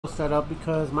setup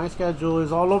because my schedule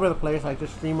is all over the place. I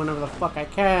just stream whenever the fuck I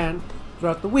can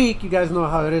throughout the week. You guys know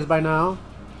how it is by now.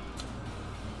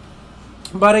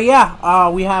 But yeah,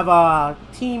 we have a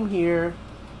team here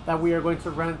that we are going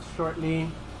to rent shortly.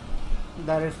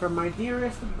 That is from my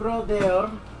dearest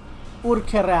brother,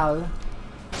 Urkeral.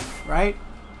 Right?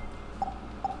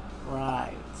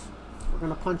 Right. We're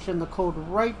gonna punch in the code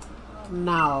right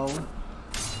now.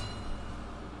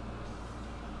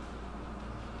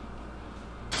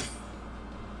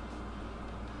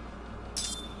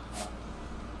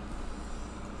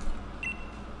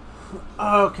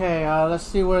 Okay, let's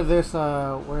see where this is.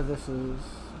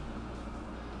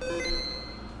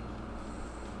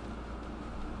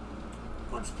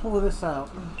 Let's pull this out.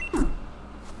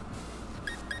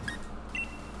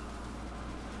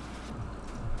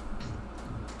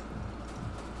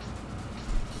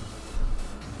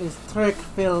 Is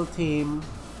TrickPhyl team.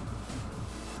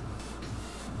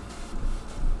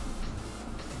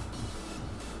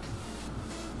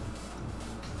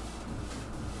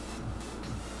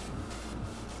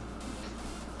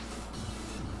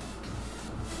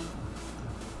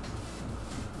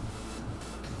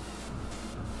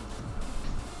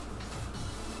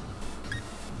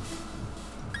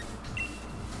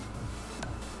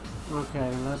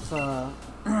 Okay, let's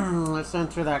let's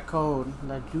enter that code,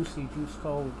 that juicy juice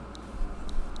code.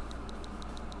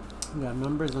 We got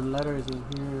numbers and letters in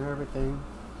here, everything.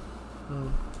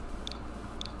 Oh.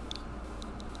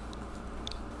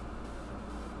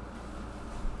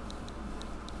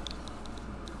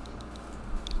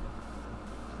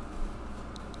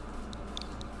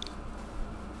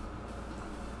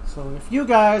 So if you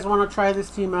guys want to try this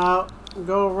team out,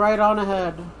 go right on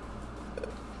ahead.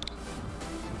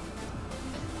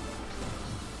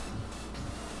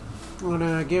 I'm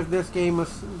gonna give this team a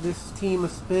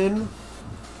spin.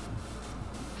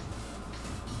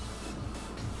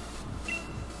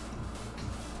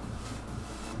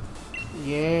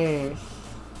 Yes.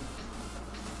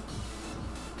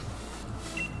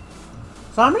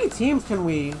 So how many teams can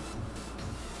we?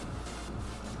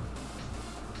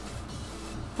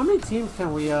 How many teams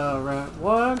can we rent?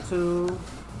 1, 2,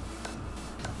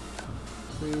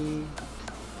 3.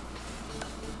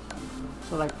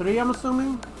 So like 3, I'm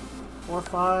assuming. 4,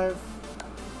 5.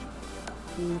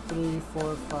 2, 3,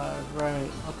 4, 5.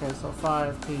 Right. Okay, so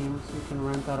 5 teams we can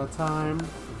rent at a time.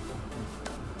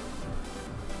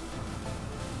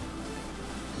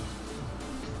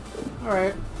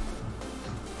 Alright.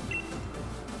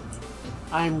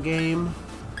 I'm game.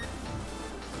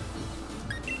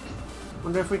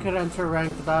 Wonder if we could enter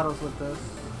ranked battles with this.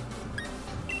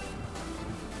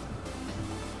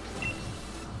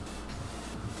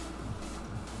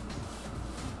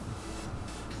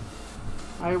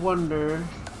 I wonder.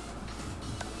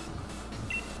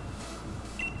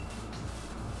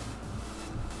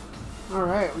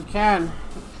 Alright, we can.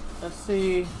 Let's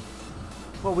see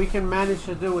what we can manage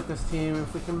to do with this team,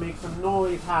 if we can make some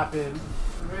noise happen.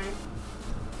 Right?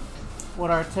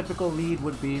 What our typical lead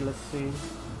would be, let's see.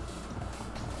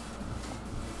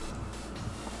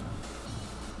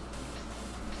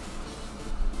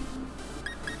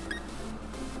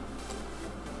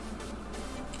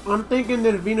 I'm thinking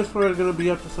that Venusaur is gonna be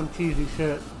up to some cheesy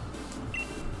shit.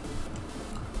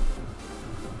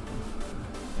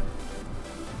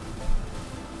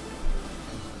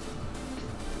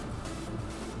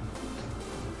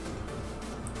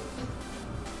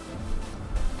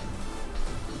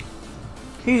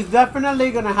 He's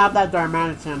definitely gonna have that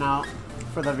Darmanitan out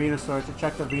for the Venusaur, to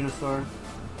check the Venusaur.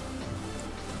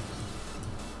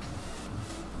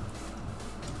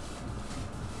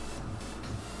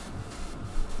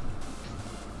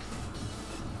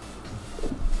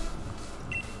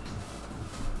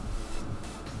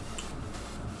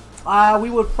 We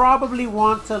would probably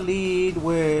want to lead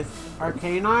with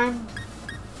Arcanine,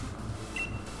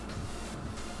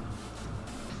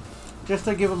 just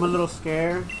to give him a little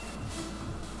scare.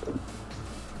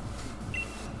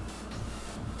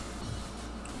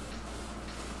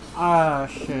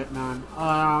 Shit, man.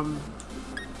 I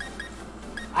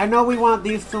know we want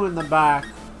these two in the back.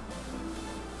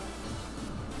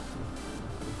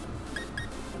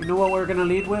 You know what we're gonna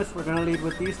lead with? We're gonna lead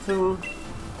with these two.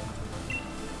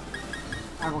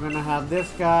 And we're gonna have this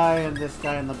guy and this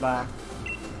guy in the back.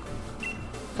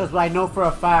 Because I know for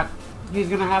a fact he's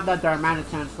gonna have that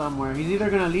Darmanitan somewhere. He's either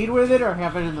gonna lead with it or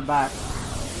have it in the back.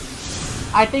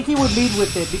 I think he would lead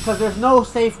with it because there's no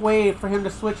safe way for him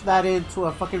to switch that into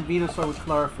a fucking Venusaur with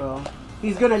Chlorophyll.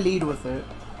 He's gonna lead with it.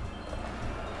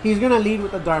 He's gonna lead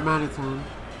with the Darmanitan.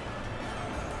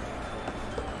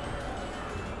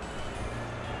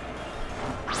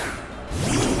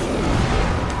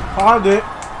 Called it.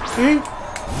 See?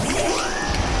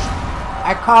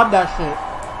 I called that shit.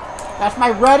 That's my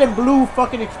red and blue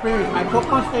fucking experience. My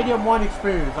Pokemon Stadium 1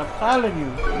 experience. I'm telling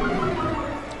you.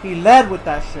 He led with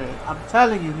that shit. I'm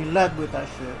telling you, he led with that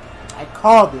shit. I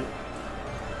called it.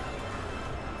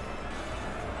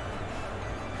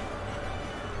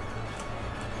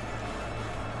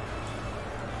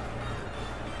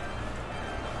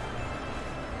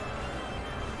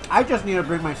 I just need to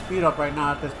bring my speed up right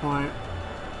now at this point.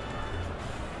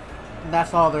 And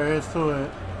that's all there is to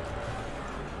it.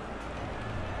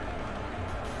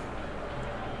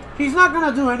 He's not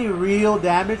gonna do any real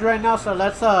damage right now, so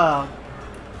let's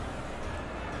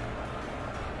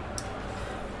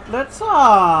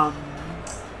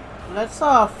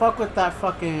fuck with that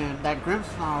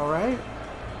Grimmsnarl, right?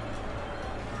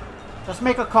 Let's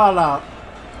make a call out.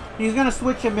 He's gonna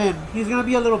switch him in. He's gonna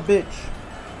be a little bitch.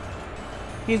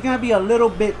 He's gonna be a little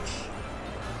bitch.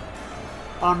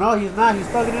 Oh no, he's not. He's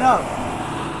thugging it up.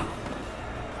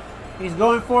 He's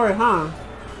going for it, huh?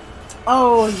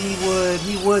 Oh, he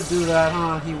would do that,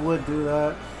 huh? He would do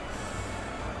that.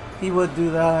 He would do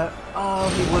that. Oh,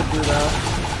 he would do that.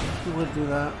 He would do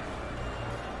that.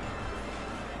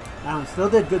 Now, still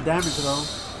did good damage though.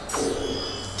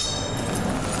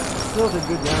 Still did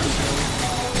good damage though.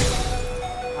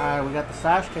 Alright, we got the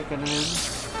sash kicking in.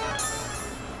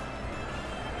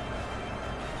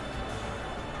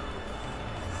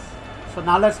 So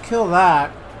now let's kill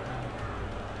that.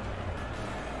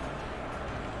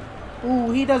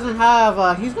 Ooh, he doesn't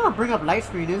have, he's gonna bring up light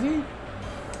screen, is he?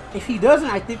 If he doesn't,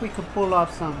 I think we could pull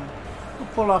off a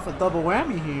double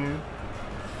whammy here.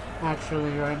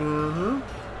 Actually, right now, huh?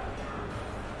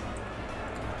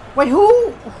 Wait,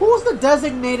 who's the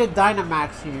designated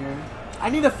Dynamax here? I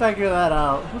need to figure that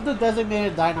out. Who's the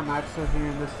designated Dynamaxer here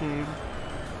in this team?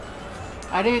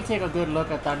 I didn't take a good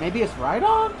look at that. Maybe it's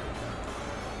Rhydon?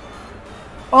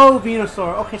 Oh,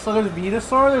 Venusaur. Okay, so there's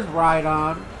Venusaur, there's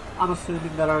Rhydon. I'm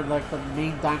assuming that are like the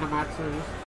main Dynamaxers.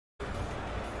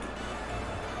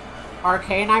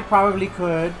 Arcanine probably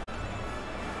could.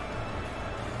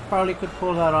 Probably could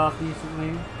pull that off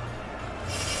decently.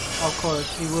 Of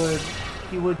course, he would.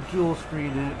 He would dual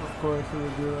screen it. Of course, he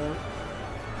would do that.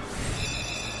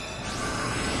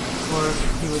 Of course,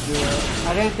 he would do that.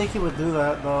 I didn't think he would do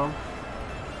that though.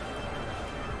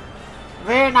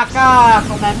 Ven acá,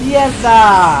 come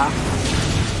mierda!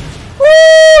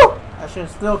 Woo! I should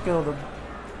have still killed him.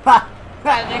 Ha!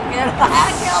 I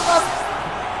killed him!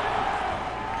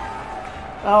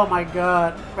 Oh my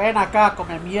god. Ven acá,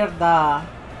 come mierda!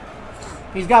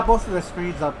 He's got both of the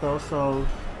screens up though, so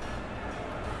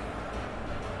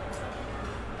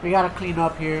we gotta clean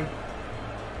up here.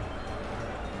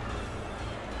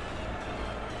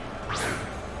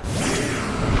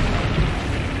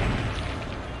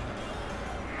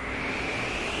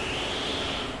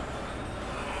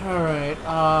 Alright,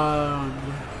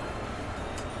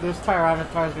 this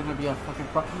Tyranitar is gonna be a fucking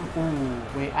problem. Ooh,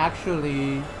 wait,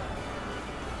 actually,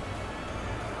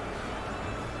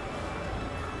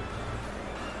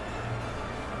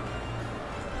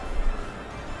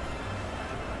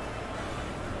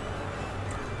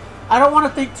 I don't want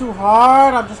to think too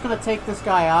hard. I'm just gonna take this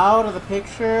guy out of the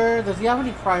picture. Does he have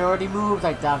any priority moves?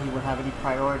 I doubt he would have any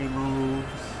priority moves.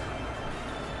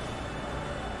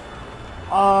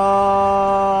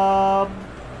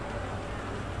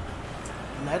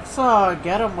 Let's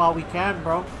get him while we can,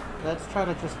 bro. Let's try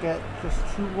to just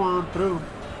chew on through.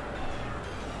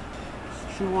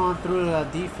 Just chew on through the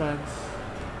defense.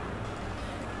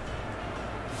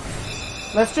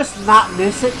 Let's just not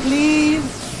miss it, please.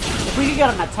 If we could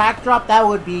get an attack drop, that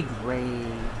would be great.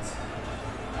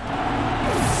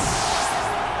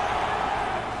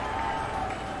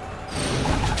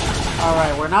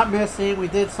 Alright, we're not missing. We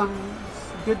did some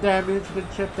good damage, good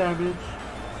chip damage.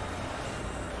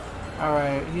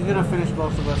 Alright, he's gonna finish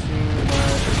both of us here,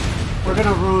 but we're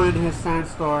gonna ruin his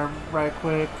Sandstorm right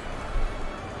quick.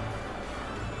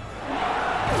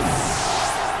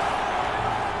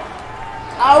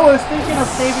 I was thinking of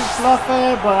saving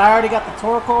Fluffy, but I already got the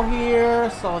Torkoal here,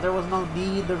 so there was no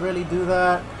need to really do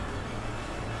that.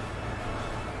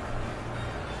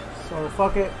 So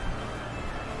fuck it.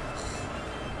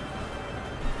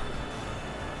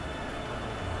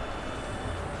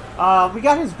 We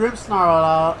got his Grimmsnarl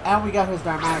out, and we got his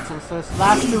Darmanitan, so it's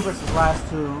last two versus last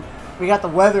two. We got the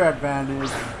weather advantage.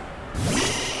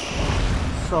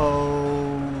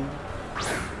 So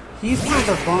he's kind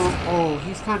of boned. Oh,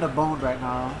 he's kind of boned right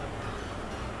now.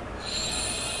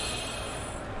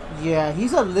 Yeah,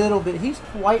 he's a little bit. He's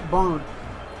quite boned.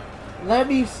 Let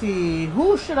me see.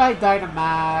 Who should I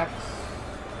Dynamax?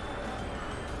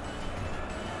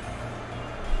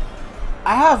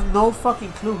 I have no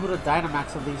fucking clue who the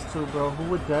Dynamax of these two, bro. Who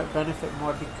would benefit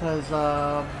more? Because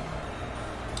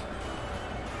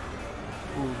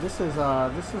ooh, this is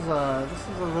a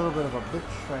little bit of a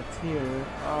bitch right here.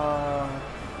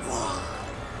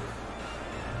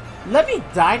 Let me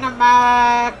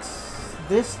Dynamax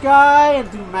this guy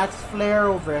and do Max Flare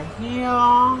over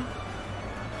here.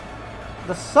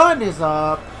 The sun is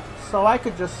up, so I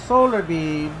could just Solar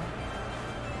Beam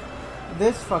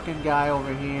this fucking guy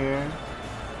over here.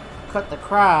 Cut the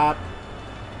crap.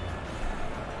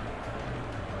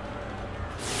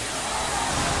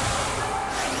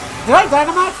 Did I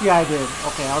Dynamax? Yeah, I did.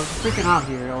 Okay, I was freaking out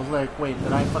here. I was like, wait,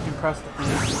 did I fucking press the thing?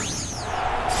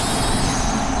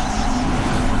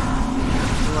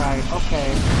 Right,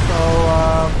 okay. So,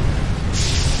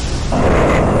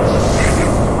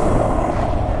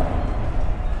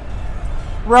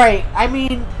 right, I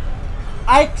mean,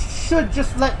 I should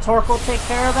just let Torkoal take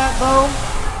care of that, though.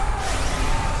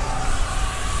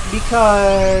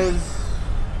 Because,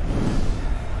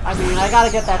 I mean, I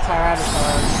gotta get that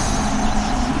Tyranitar.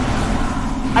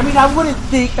 I mean, I wouldn't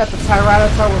think that the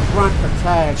Tyranitar would run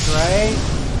Protect, right?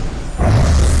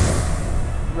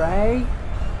 Right?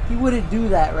 He wouldn't do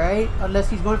that, right? Unless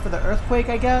he's going for the Earthquake,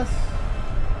 I guess?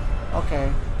 Okay.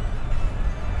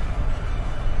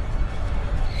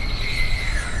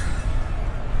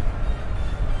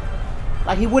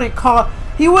 Like, he wouldn't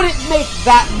make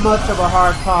that much of a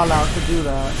hard call out to do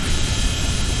that.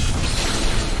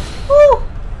 Woo!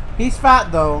 He's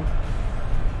fat, though.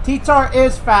 T-Tar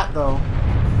is fat, though.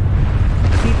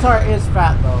 T-Tar is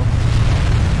fat, though.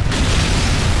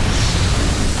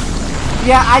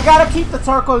 Yeah, I gotta keep the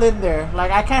Torkoal in there.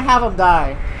 Like, I can't have him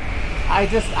die. I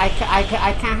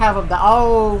can't have him die.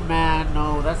 Oh, man,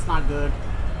 no, that's not good.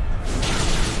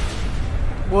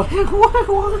 What?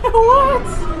 What?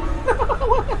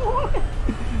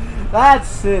 That's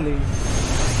silly.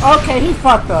 Okay, he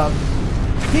fucked up.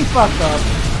 He fucked up.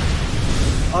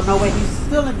 Oh, no, wait, he's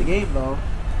still in the game, though.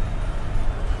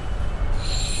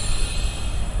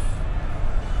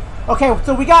 Okay,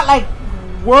 so we got, like,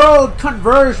 world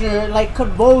conversion, like,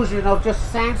 convulsion of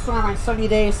just Sandstorm and Sunny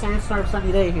Day, Sandstorm,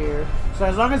 Sunny Day here. So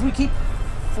as long as we keep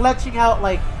fletching out,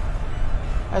 like,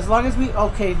 as long as we,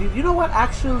 okay, you know what,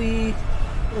 actually,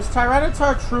 is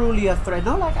Tyranitar truly a threat?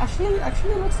 No, like, actually, let's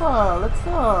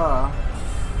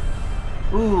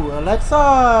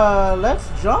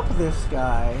jump this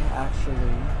guy,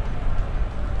 actually.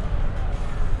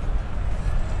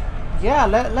 Yeah,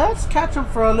 let's catch him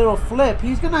for a little flip.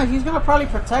 He's gonna probably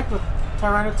protect with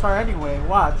Tyranitar anyway.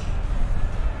 Watch.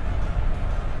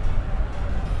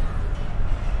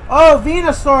 Oh,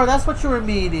 Venusaur, that's what you were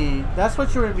meaning. That's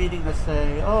what you were meaning to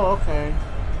say. Oh, okay.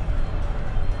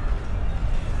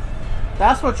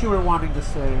 That's what you were wanting to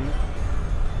say.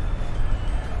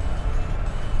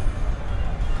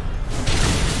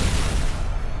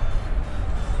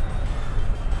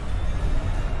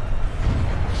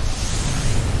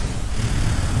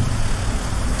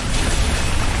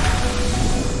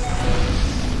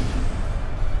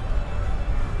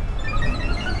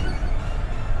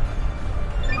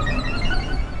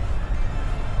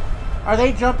 Are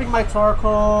they jumping my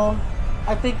Torkoal?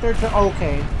 I think they're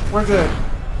okay. We're good.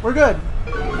 We're good.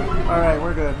 Alright,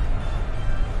 we're good.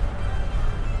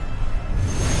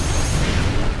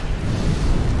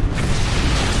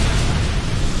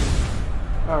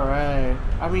 Alright.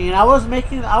 I mean, I was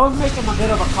making a bit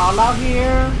of a call out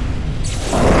here.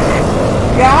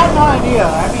 Yeah, I had no idea.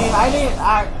 I mean,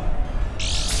 I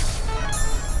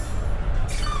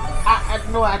had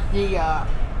no idea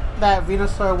that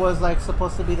Venusaur was like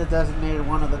supposed to be the designated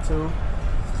one of the two.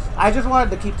 I just wanted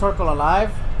to keep Torkoal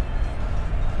alive.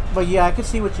 But yeah, I can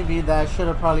see what you mean. That I should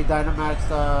have probably Dynamaxed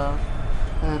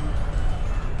him.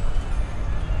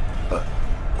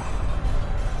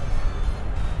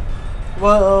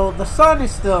 Well, the sun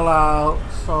is still out,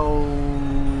 so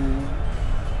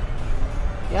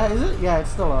yeah, is it? Yeah, it's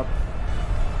still up.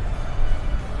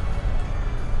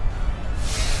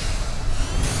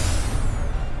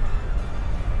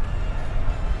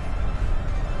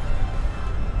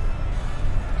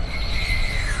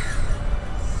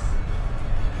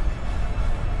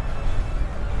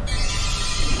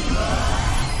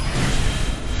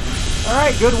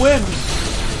 Alright, good win.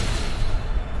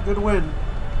 Good win.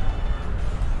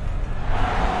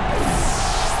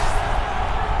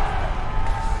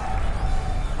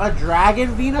 A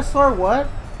dragon Venusaur? What?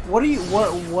 What are you,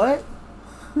 what? What?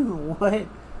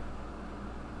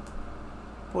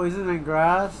 Poison and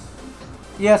grass?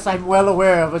 Yes, I'm well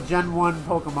aware of a Gen 1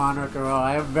 Pokemon, Urkeral.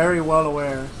 I am very well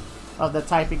aware of the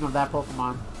typing of that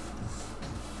Pokemon.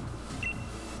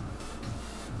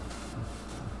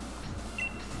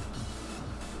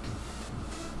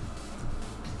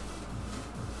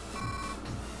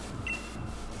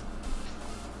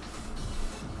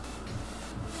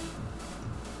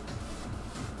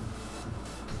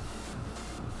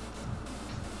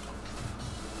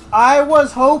 I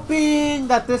was hoping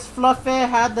that this Fluffy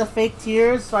had the fake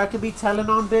tears so I could be telling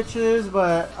on bitches,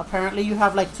 but apparently you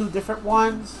have like 2 different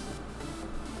ones.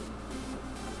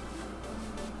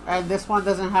 And this one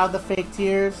doesn't have the fake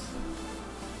tears.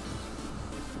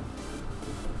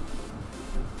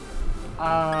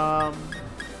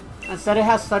 Instead it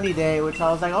has Sunny Day, which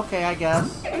I was like, okay, I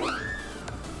guess.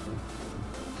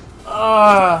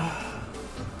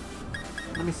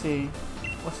 Let me see.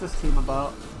 What's this team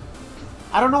about?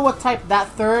 I don't know what type that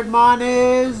third mon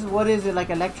is. What is it, like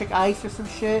electric ice or some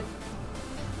shit?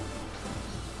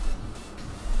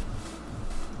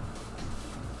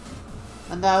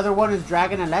 And the other one is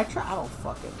Dragon Electra? I don't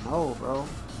fucking know, bro.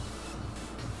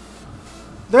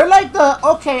 They're like the...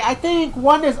 Okay, I think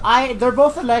one is ice. They're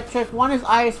both electric. One is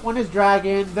ice, one is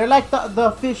dragon. They're like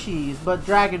the fishies, but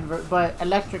but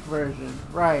electric version.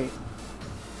 Right.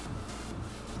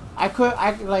 I could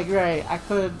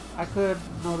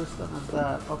notice them as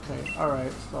that. Okay,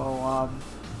 alright. So,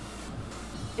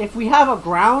 if we have a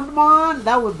ground mon,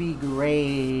 that would be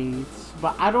great.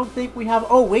 But I don't think we have...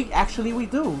 Oh, wait, actually we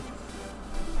do.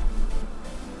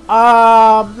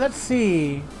 Let's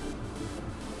see.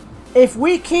 If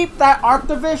we keep that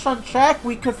Arctivish on check,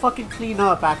 we could fucking clean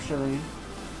up, actually.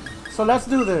 So let's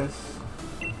do this.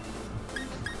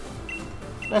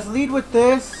 Let's lead with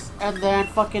this, and then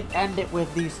fucking end it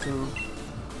with these 2.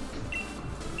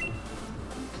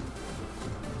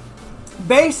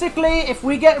 Basically, if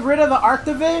we get rid of the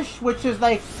Arctivish, which is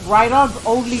like Rhydon's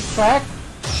only check,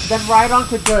 then Rhydon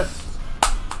could just...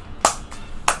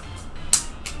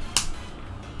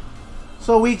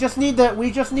 So we just need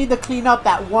to clean up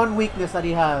that one weakness that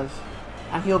he has,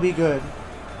 and he'll be good.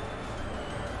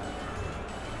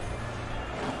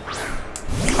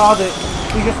 Called it.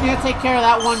 We just need to take care of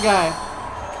that one guy,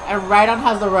 and Rhydon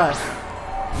has the rest.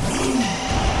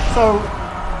 So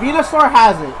Venusaur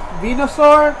has it.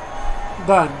 Venusaur,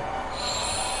 done.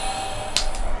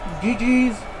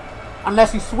 GG's.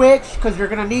 Unless you switch, because you're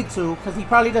gonna need to, because he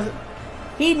probably doesn't.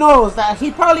 He knows that.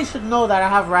 He probably should know that I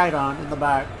have Rhydon in the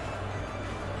back.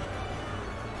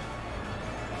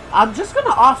 I'm just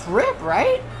gonna off rip,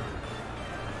 right?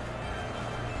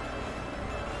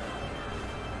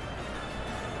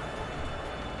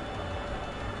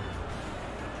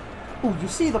 Ooh, you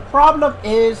see, the problem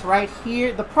is right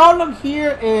here. The problem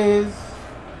here is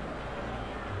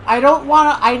I don't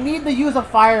wanna. I need to use a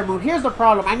fire move. Here's the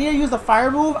problem. I need to use a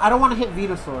fire move. I don't want to hit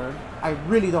Venusaur. I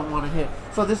really don't want to hit.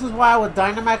 So this is why I would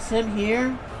Dynamax him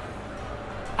here.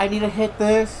 I need to hit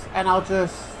this, and I'll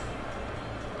just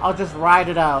ride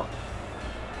it out.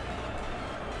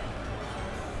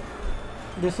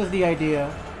 This is the idea.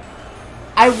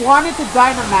 I wanted to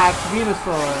Dynamax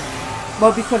Venusaur,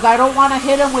 but because I don't want to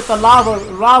hit him with the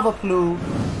lava plume,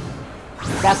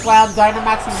 that's why I'm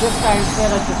Dynamaxing this guy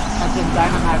instead of just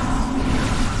Dynamax.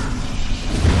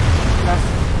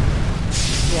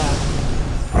 Yeah.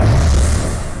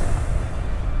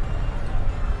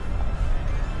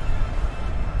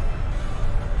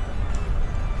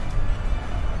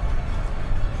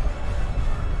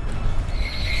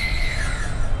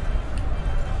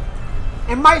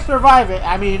 It might survive it.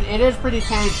 I mean, it is pretty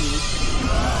tanky.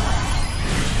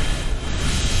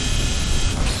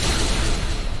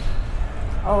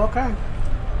 Oh, okay.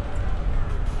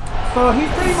 So he's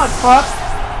pretty much fucked,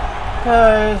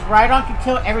 because Rhydon can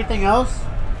kill everything else.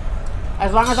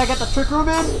 As long as I get the Trick Room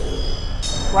in,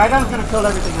 Rhydon's gonna kill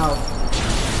everything else.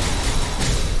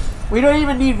 We don't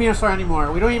even need Venusaur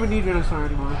anymore. We don't even need Venusaur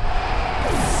anymore.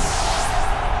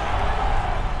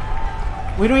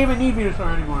 We don't even need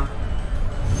Venusaur anymore.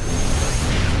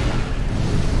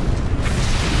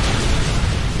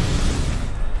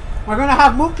 We're gonna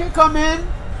have Mooncake come in,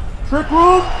 Trick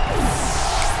Room,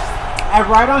 and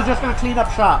Rhydon's just gonna clean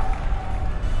up shop.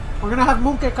 We're gonna have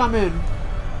Mooncake come in.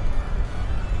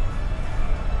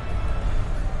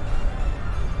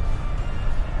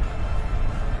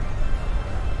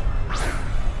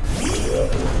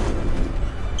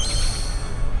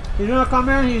 He's gonna come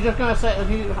in, he's just gonna say, if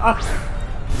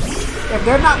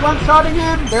they're not one-shotting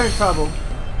him, they're in trouble.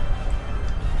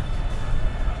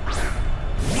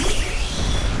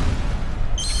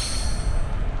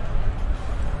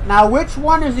 Now, which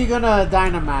one is he gonna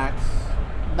Dynamax?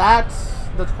 That's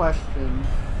the question.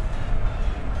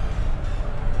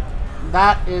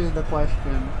 That is the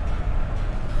question.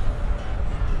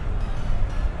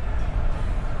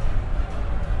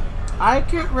 I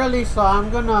can't really, so I'm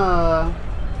gonna...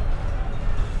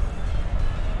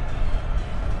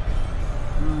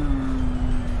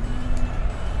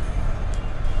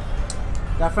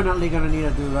 Definitely gonna need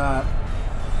to do that.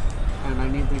 And I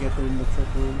need to get in the Trick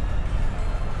Room.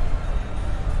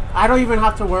 I don't even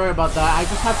have to worry about that. I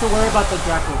just have to worry about the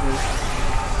Dracovish.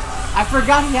 I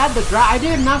forgot he had the I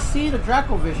did not see the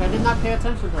Dracovish. I did not pay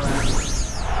attention to that.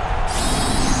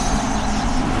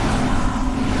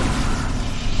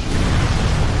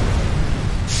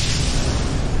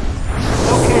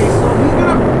 Okay, so he's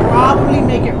gonna probably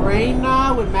make it rain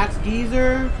now with Max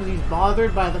Geyser because he's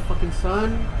bothered by the fucking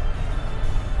sun.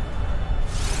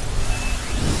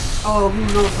 Oh, who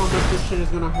knows how much this shit is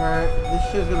gonna hurt. This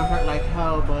shit is gonna hurt like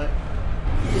hell, but...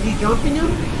 Is he jumping him?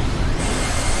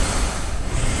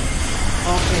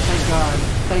 Okay, thank God.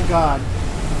 Thank God.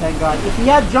 Thank God. If he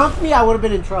had jumped me, I would have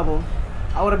been in trouble.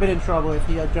 I would have been in trouble if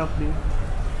he had jumped me.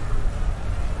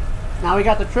 Now we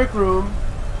got the trick room.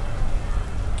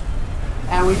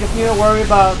 And we just need to worry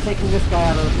about taking this guy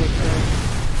out of the picture.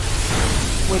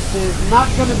 Which is not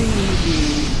gonna be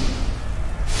easy.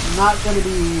 Not gonna be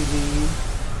easy.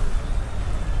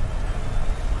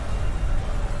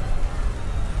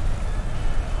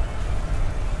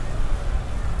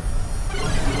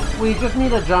 We just need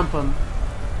to jump him.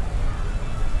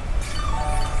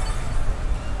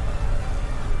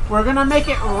 We're gonna make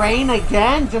it rain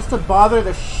again just to bother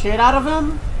the shit out of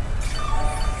him.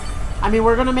 I mean,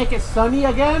 we're gonna make it sunny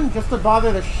again just to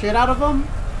bother the shit out of him.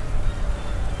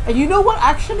 And you know what?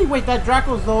 Actually, wait, that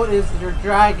Dracozolt is your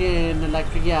dragon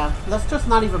electric. Yeah, let's just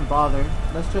not even bother.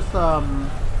 Let's just,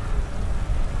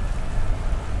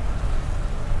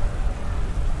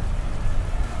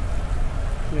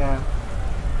 yeah.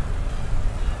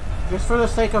 Just for the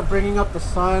sake of bringing up the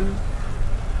sun.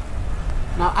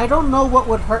 Now, I don't know what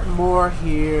would hurt more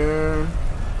here.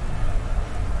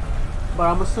 But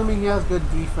I'm assuming he has good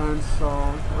defense,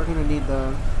 so we're gonna need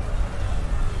the...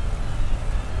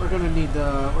 We're gonna need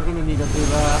to do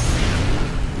that.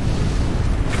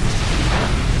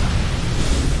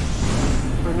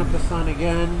 Bring up the sun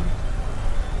again.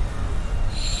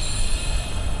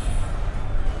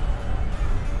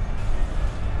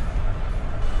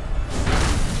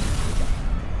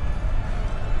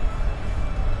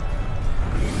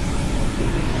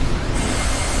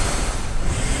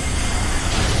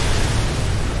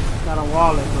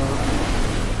 Wallet, bro.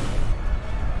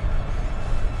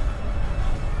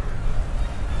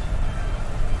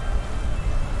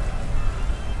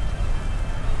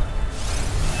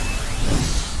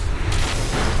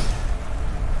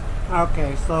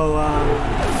 Okay, so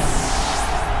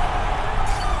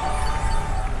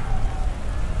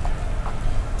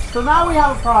now we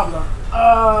have a problem.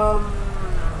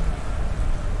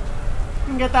 We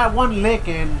can get that one lick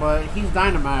in, but he's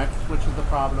Dynamax, which is the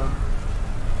problem.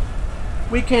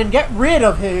 We can get rid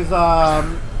of his,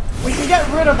 we can get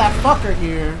rid of that fucker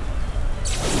here.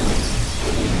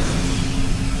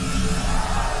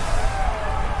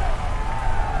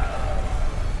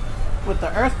 With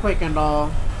the Earthquake and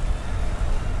all.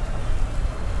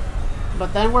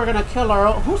 But then we're gonna kill our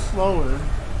own, who's slower?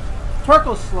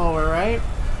 Torko's slower, right?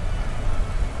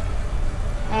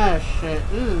 Ah, shit.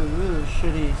 Ooh,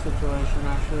 shitty situation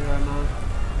actually right now.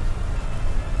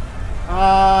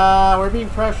 We're being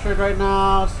pressured right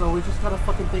now, so we just gotta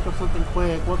fucking think of something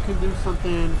quick. What can do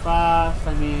something fast?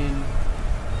 I mean,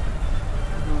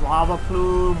 Lava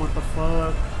Plume, what the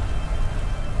fuck?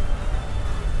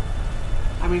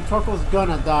 I mean, Torko's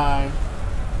gonna die.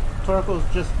 Torko's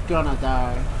just gonna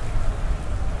die.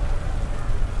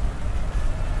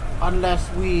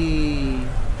 Unless we...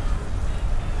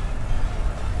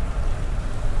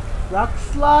 Rock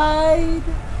Slide?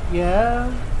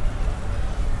 Yeah.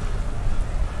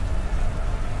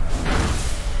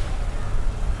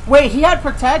 Wait, he had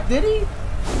Protect, did he?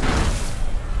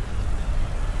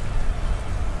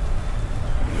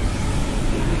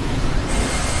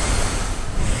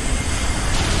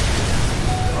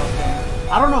 Okay.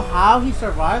 I don't know how he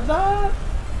survived that.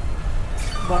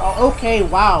 But, okay,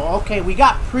 wow. Okay, we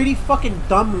got pretty fucking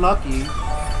dumb lucky.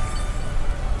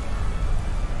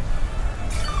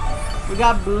 We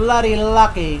got bloody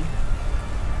lucky.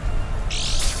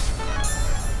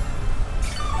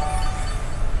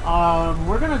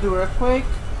 We're gonna do Earthquake.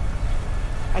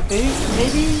 I think,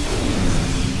 maybe.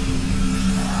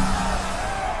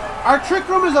 Our Trick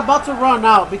Room is about to run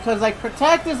out because, like,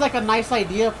 Protect is like a nice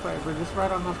idea for it. We're just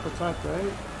right on us Protect,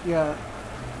 right? Yeah.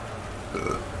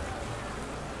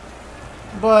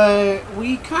 But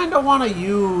we kind of want to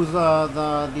use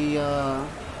yeah.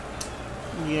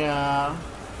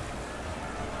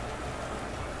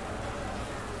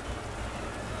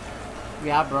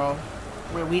 Yeah, bro.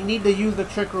 We need to use the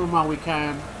Trick Room while we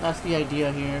can. That's the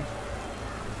idea here.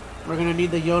 We're gonna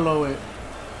need to YOLO it.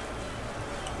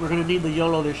 We're gonna need to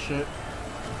YOLO this shit.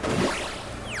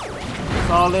 It's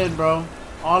all in, bro.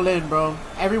 All in, bro.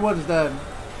 Everyone's dead.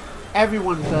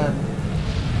 Everyone's dead.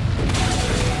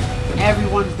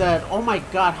 Everyone's dead. Oh my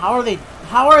god, how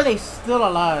are they still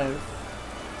alive?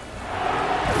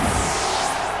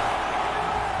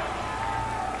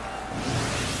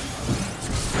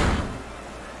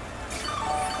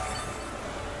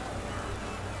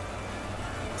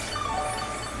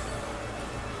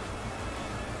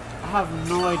 I have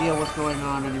no idea what's going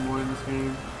on anymore in this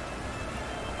game.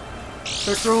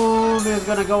 Trick Room is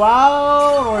gonna go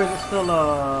out, or is it still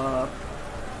up?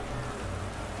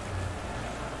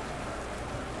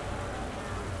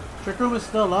 Trick Room is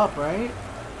still up, right?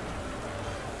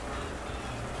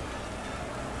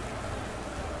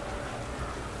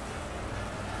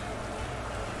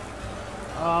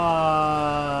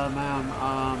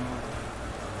 Man,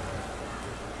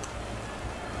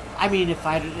 I mean, if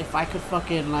I could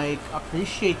fucking, like,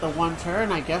 appreciate the one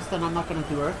turn, I guess then I'm not gonna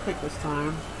do Earthquake this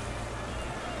time.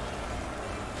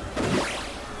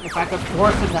 If I could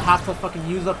force him to have to fucking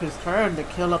use up his turn to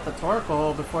kill up the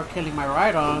Torkoal before killing my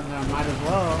Rhydon, then I might as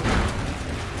well.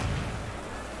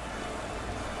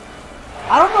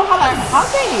 I don't know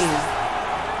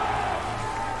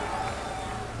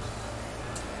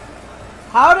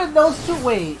how did those two,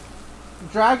 wait,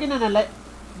 Dragon and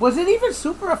was it even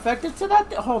super effective to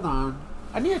that? Hold on.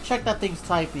 I need to check that thing's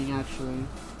typing, actually.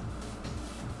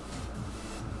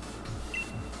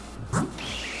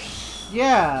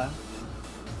 Yeah.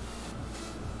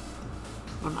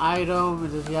 An item,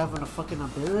 does he have a fucking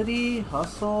ability?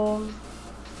 Hustle?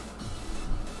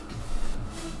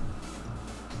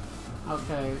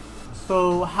 Okay.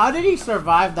 So, how did he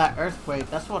survive that earthquake?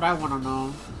 That's what I want to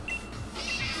know.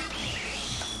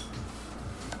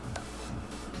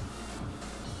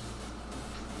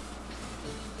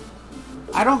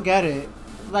 I don't get it.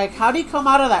 Like, how did he come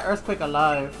out of that earthquake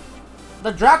alive?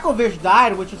 The Dracovish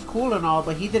died, which is cool and all,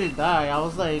 but he didn't die. I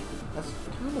was like, that's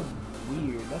kind of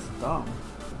weird. That's dumb.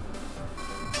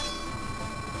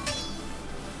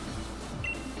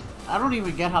 I don't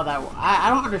even get how that... I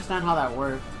don't understand how that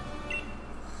worked.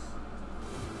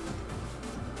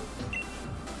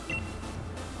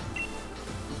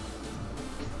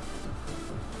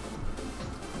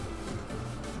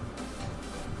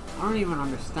 I don't even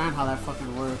understand how that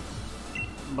fucking works.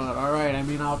 But alright, I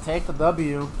mean, I'll take the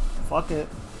W. Fuck it.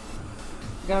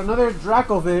 Got another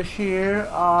Dracovish here.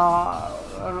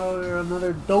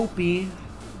 Another Dopey.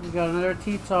 We got another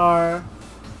T-Tar.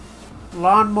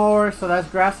 Lawnmower, so that's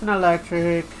Grass and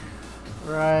Electric.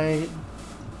 Right.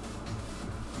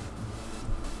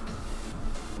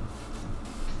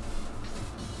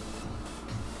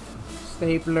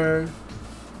 Stapler.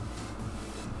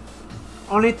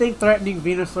 Only thing threatening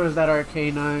Venusaur is that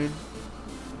Arcanine.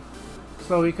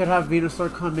 So we could have Venusaur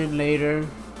come in later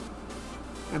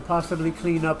and possibly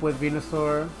clean up with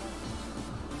Venusaur.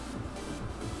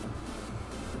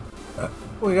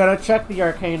 We gotta check the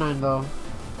Arcanine though.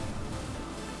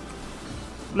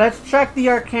 Let's check the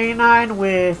Arcanine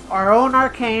with our own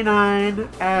Arcanine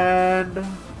and...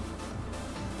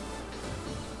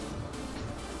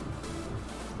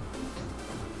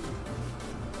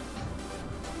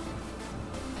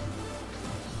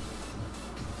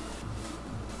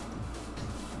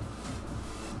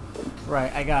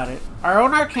 Right, I got it. Our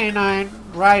own Arcanine,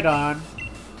 Rhydon.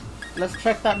 Let's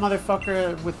check that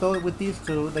motherfucker with these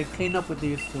two. They clean up with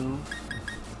these two.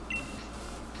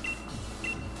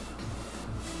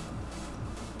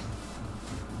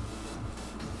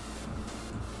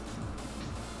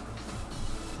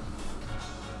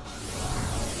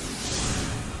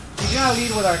 He's gonna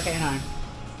lead with Arcanine.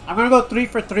 I'm gonna go 3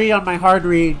 for 3 on my hard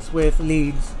reads with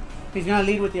leads. He's gonna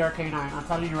lead with the Arcanine. I'm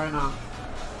telling you right now.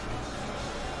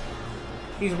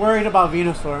 He's worried about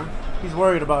Venusaur. He's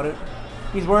worried about it.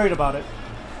 He's worried about it.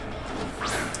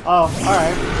 Oh,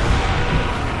 alright.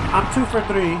 I'm 2 for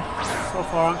 3 so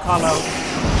far on call out.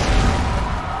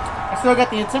 I still got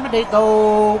the Intimidate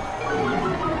though.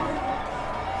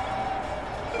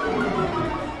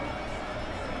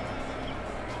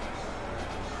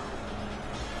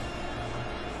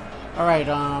 Alright,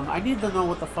 I need to know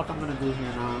what the fuck I'm gonna do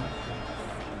here now.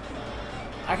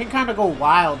 I can kind of go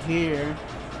wild here.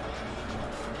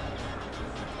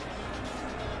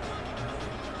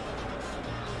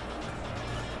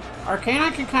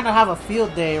 Arcanine can kind of have a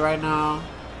field day right now.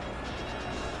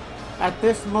 At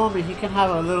this moment, he can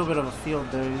have a little bit of a field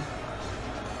day.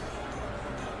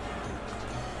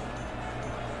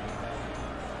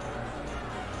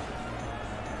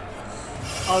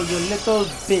 Oh, you little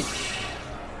bitch.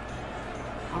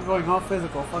 I'm going all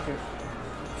physical, fuck it.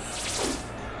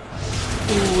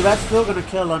 Ooh, that's still gonna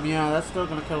kill him, yeah, that's still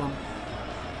gonna kill him.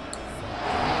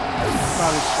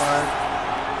 Probably Scarf.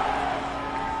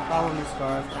 Probably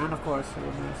Scarf, and of course,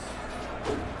 he'll miss.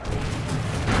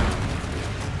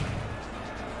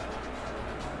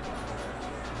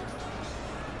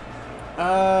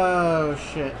 Oh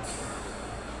shit.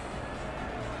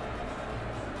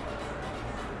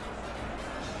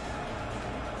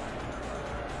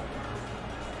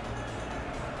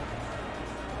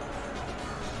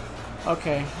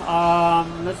 Okay,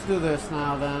 let's do this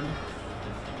now then.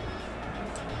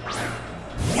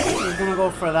 He's gonna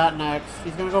go for that next.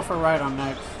 He's gonna go for Rhydon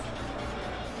next.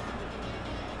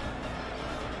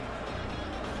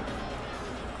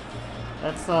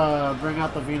 Let's bring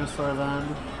out the Venusaur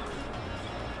then.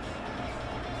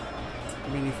 I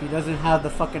mean, if he doesn't have the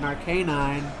fucking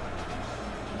Arcanine.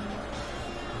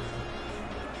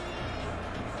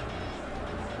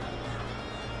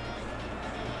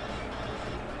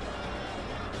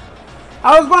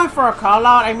 I was going for a call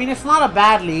out. I mean, it's not a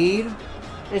bad lead.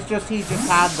 It's just he just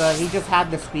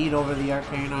had the speed over the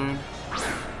Arcanine.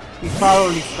 He's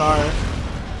probably scarred,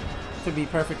 to be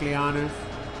perfectly honest.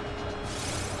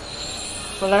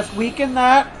 So let's weaken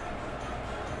that.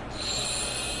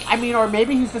 I mean, or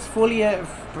maybe he's just fully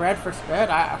bred for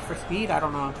speed. I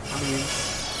don't know.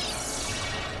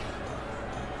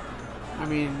 I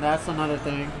mean, that's another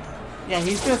thing. Yeah,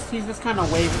 he's just kind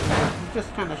of waving. He's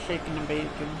just kind of shaking and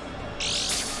baking.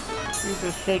 He's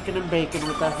just shaking and baking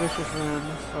with that vicious wind,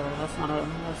 so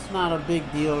that's not a big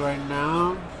deal right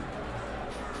now.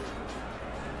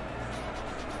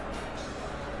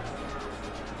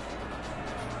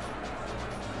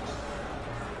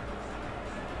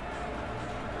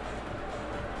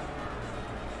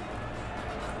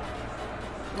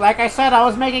 Like I said, I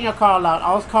was making a call out.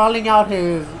 I was calling out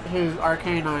his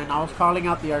Arcanine. I was calling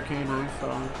out the Arcanine,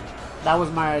 so that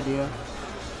was my idea.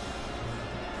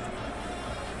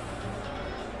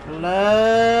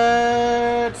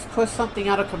 Let's put something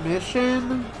out of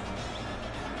commission.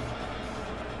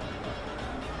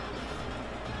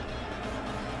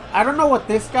 I don't know what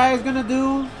this guy is gonna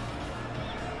do.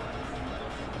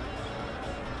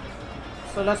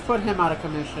 So let's put him out of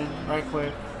commission right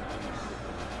quick.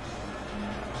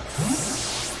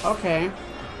 Okay.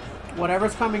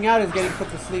 Whatever's coming out is getting put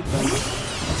to sleep then.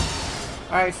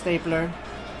 Alright, Stapler.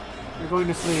 You're going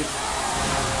to sleep.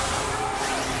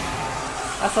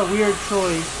 That's a weird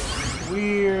choice.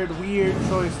 Weird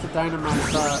choice to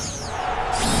Dynamax that.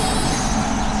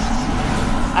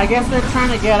 I guess they're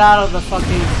trying to get out of the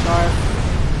fucking scarf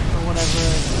or whatever,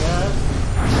 I guess.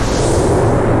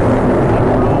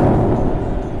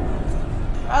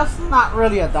 That's not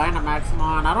really a Dynamax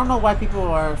mon. I don't know why people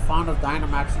are fond of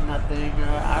Dynamaxing that thing.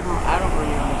 I don't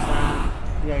really understand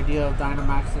the idea of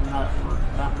Dynamaxing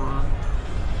that mon.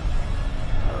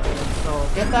 Alright, so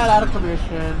get that out of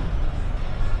commission.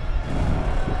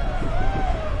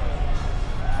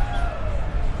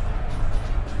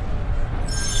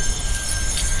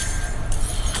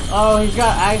 Oh, he's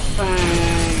got Ice Fang.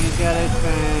 He's got Ice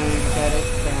Fang. He's got Ice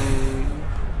Fang.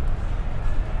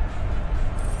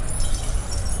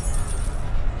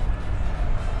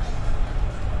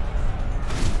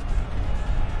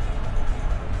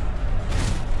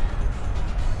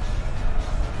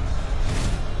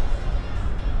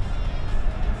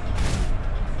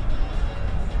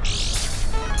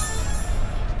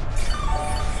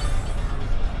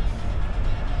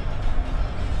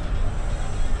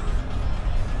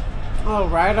 Oh,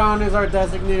 Rhydon is our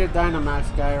designated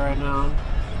Dynamax guy right now.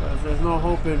 Because there's no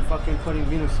hope in fucking putting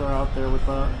Venusaur out there with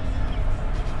that.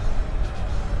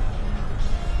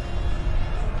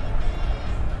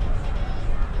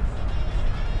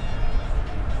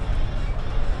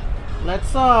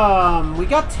 Let's, we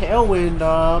got Tailwind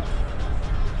up.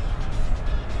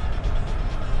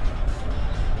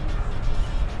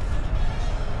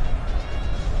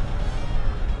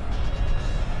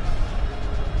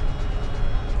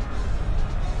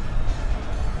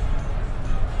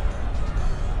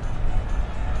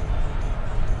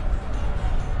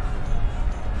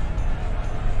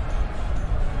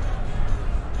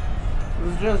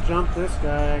 Just jump this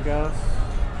guy, I guess.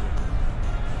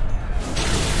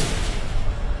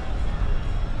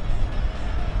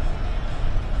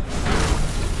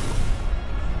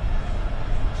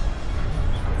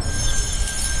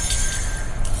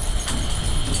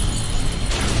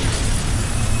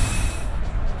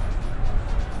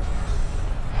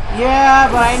 Yeah,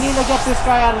 but I need to get this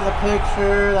guy out of the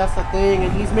picture. That's the thing,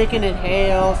 and he's making it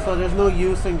hail, so there's no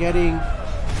use in getting.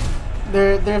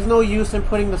 There's no use in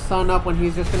putting the sun up when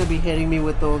he's just gonna be hitting me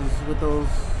with those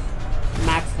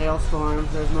max hailstorms.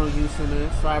 There's no use in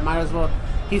it, so I might as well.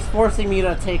 He's forcing me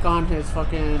to take on his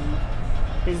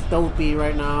dopey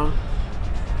right now.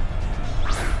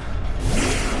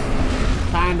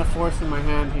 Kinda forcing my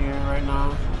hand here right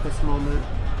now at this moment.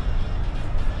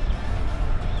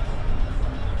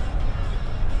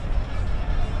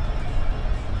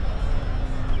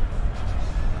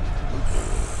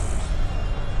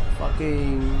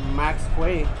 fucking max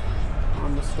quake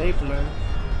on the stapler.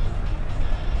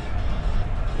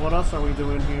 What else are we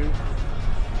doing here?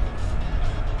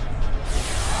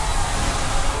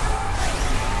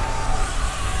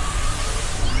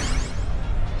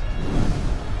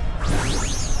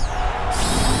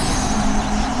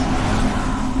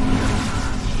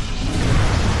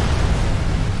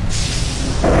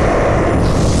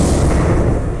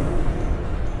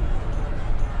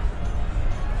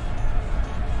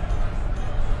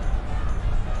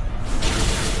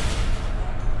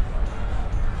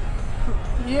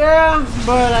 Yeah,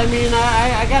 but I mean,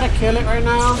 I gotta kill it right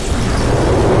now.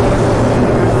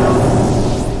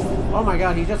 Oh my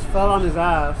god, he just fell on his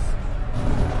ass.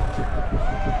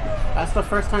 That's the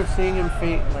first time seeing him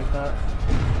faint like that,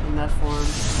 in that form.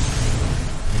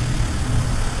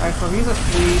 Alright, so he's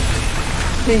asleep.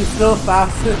 He's still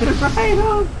faster. Right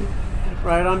on.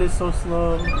 Right on is so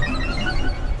slow.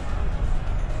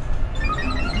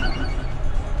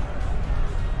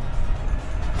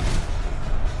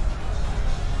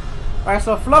 Alright,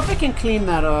 so Fluffy can clean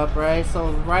that up, right?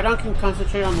 So Rhydon can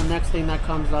concentrate on the next thing that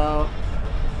comes out.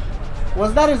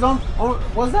 Was that his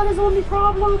only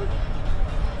problem?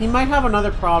 He might have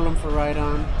another problem for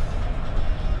Rhydon.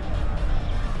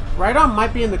 Rhydon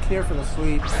might be in the clear for the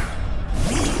sweep.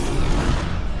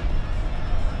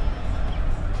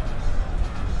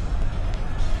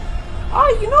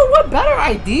 Oh, you know what? Better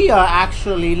idea,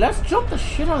 actually. Let's jump the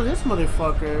shit out of this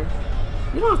motherfucker.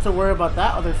 You don't have to worry about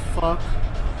that other fuck.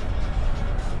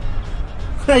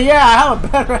 Yeah, I have a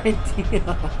better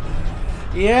idea.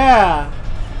 Yeah.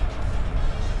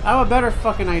 I have a better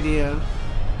fucking idea.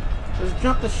 Let's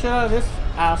jump the shit out of this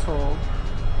asshole.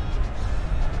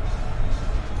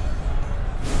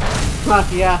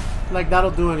 Yeah, like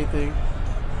that'll do anything.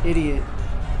 Idiot.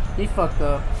 He fucked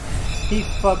up. He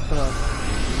fucked up.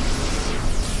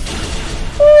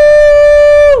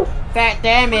 Woo! Fat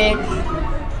damage.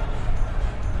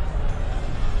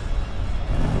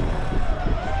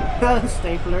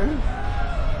 Stapler.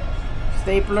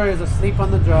 Stapler is asleep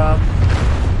on the job.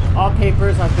 All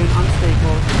papers have been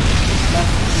unstapled.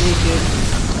 Left naked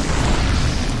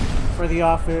for the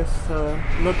office to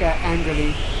look at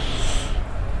angrily.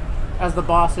 As the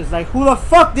boss is like, who the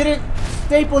fuck didn't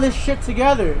staple this shit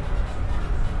together?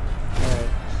 Alright.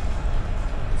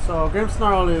 So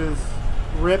Grimmsnarl is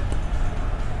ripped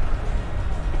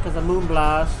because of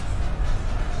Moonblast.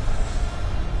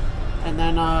 And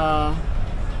then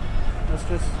let's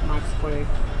just max quake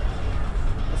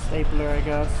the stapler, I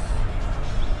guess.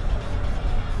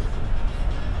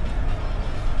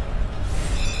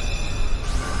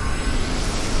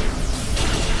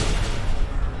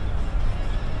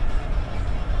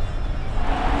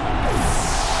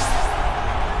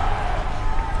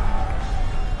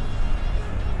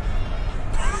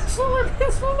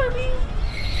 Solar beam!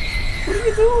 What are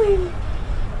you doing?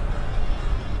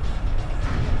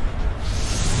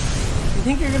 You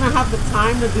think you're gonna have the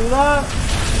time to do that?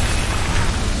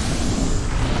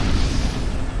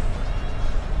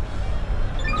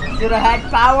 Should have had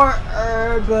power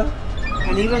herb.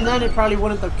 And even then it probably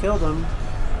wouldn't have killed him.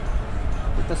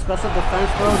 With the special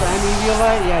defense throws and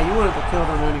Eviolite, yeah, you wouldn't have killed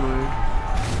him anyway.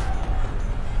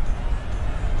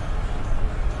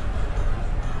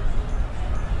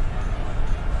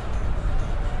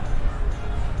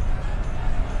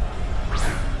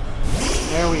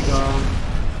 There we go.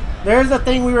 There's the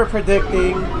thing we were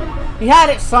predicting. He had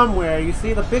it somewhere. You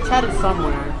see, the bitch had it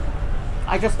somewhere.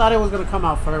 I just thought it was going to come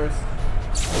out first.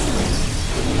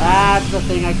 That's the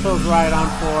thing I chose Rhydon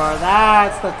for.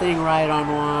 That's the thing Rhydon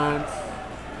wants.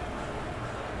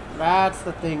 That's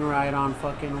the thing Rhydon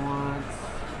fucking wants.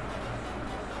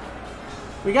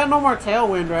 We got no more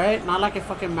Tailwind, right? Not like it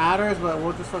fucking matters, but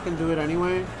we'll just fucking do it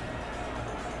anyway.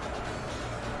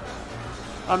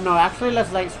 No, actually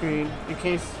let's light screen in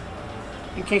case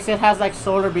it has like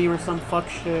solar beam or some fuck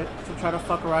shit to try to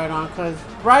fuck Rhydon, because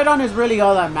Rhydon is really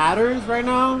all that matters right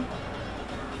now.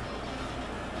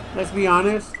 Let's be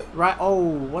honest. Right? Oh,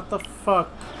 what the fuck?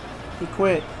 He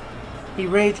quit. He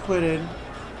rage quitted.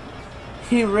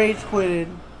 He rage quitted.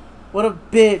 What a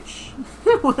bitch.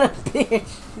 What a bitch.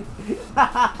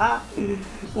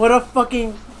 What a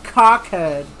fucking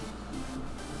cockhead.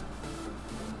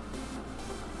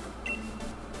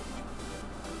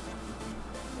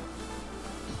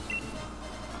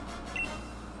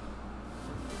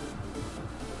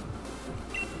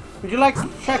 Would you like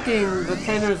checking the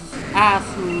trainer's ass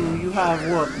who you have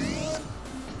whooped?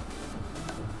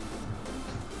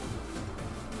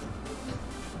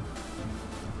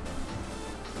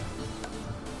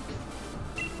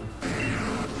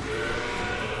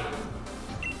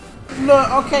 Look,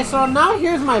 okay, so now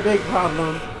here's my big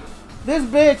problem. This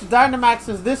bitch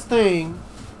Dynamaxes this thing,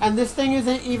 and this thing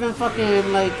isn't even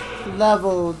fucking like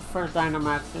leveled for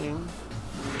Dynamaxing.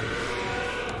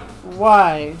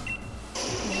 Why?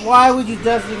 Why would you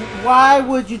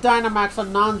Dynamax a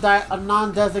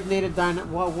non-designated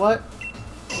what?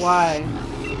 Why?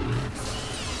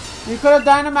 You could have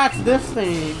Dynamaxed this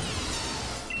thing.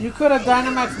 You could have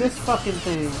Dynamaxed this fucking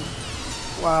thing.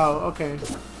 Wow, okay.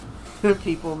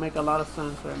 People make a lot of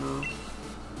sense right now.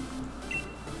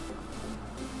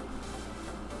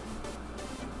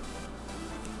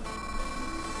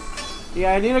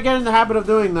 Yeah, I need to get in the habit of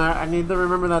doing that. I need to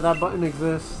remember that that button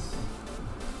exists.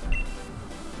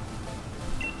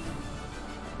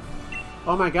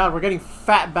 Oh my god, we're getting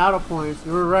fat battle points.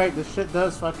 You were right, this shit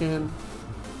does fucking...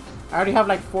 I already have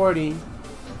like 40.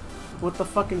 What the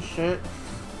fucking shit?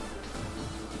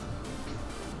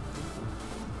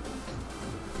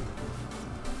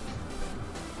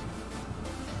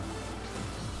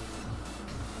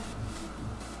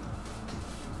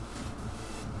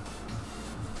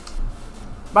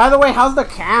 By the way, how's the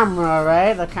camera,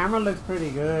 right? The camera looks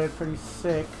pretty good, pretty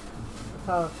sick. Look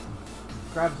how it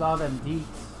grabs all them deets.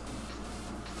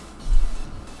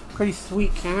 Pretty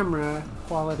sweet camera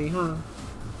quality, huh?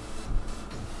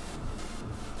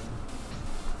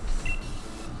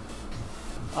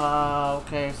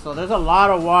 Okay, so there's a lot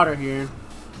of water here.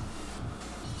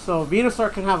 So Venusaur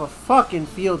can have a fucking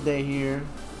field day here.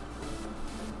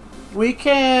 We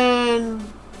can...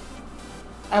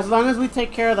 As long as we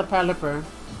take care of the Pelipper.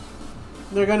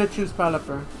 They're gonna choose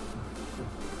Pelipper.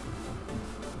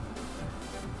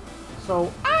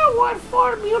 So our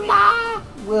formula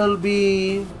will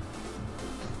be...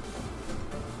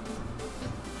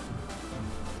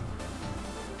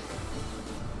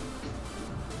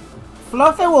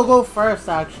 Fluffy will go first,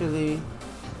 actually.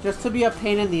 Just to be a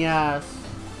pain in the ass.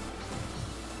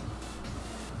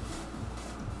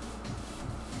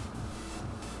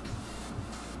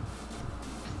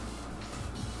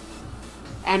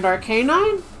 And our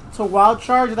Canine to wild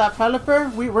charge that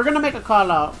Pelipper. We're gonna make a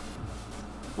call out.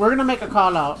 We're gonna make a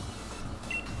call out.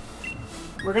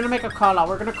 We're gonna make a call out.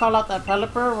 We're gonna call out that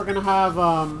Pelipper. We're gonna have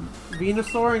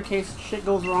Venusaur in case shit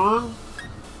goes wrong.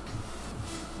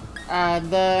 And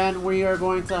then we are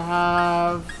going to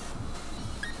have...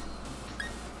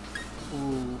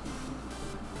 Ooh.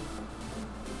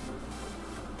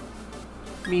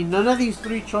 I mean, none of these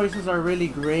three choices are really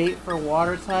great for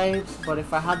water types, but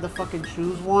if I had to fucking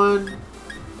choose one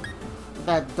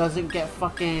that doesn't get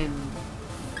fucking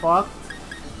fucked,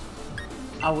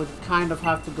 I would kind of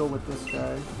have to go with this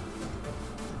guy.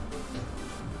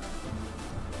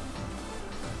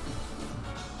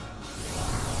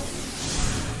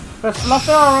 But Fluffer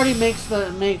already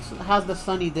has the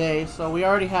sunny day, so we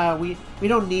already have we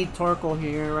don't need Torkoal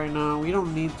here right now. We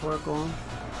don't need Torkoal.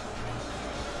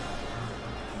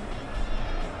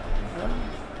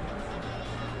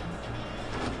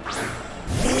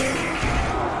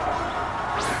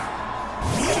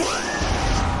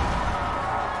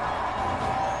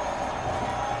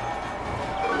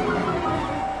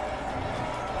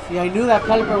 See, I knew that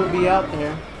Pelipper would be out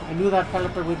there. I knew that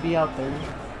Pelipper would be out there.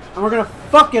 And we're gonna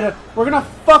fuck it up. We're gonna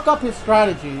fuck up his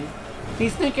strategy.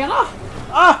 He's thinking,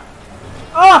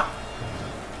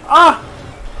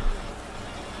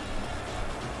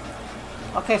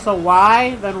 Okay, so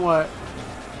why? Then what?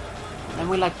 Then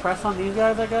we like press on these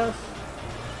guys, I guess?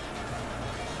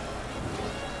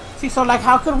 See, so like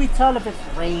how could we tell if it's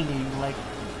raining? Like...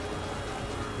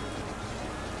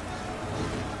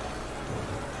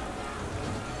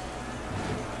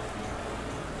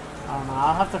 I don't know,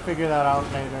 I'll have to figure that out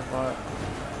later, but...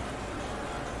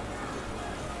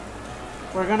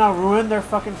 We're gonna ruin their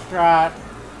fucking strat.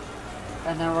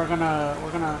 And then we're gonna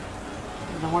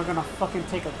fucking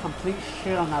take a complete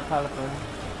shit on that Pelipper.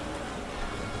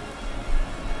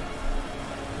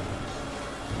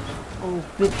 Oh,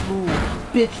 bitch move.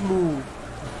 Bitch move.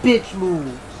 Bitch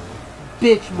move.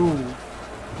 Bitch move.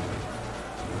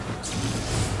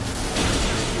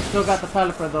 We still got the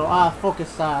Pelipper though. Ah, focus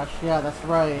sash. Yeah, that's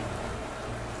right.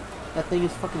 That thing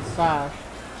is fucking sash.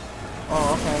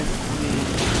 Oh, okay. I mean,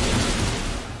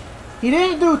 he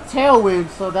didn't do Tailwind,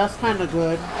 so that's kind of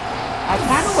good. I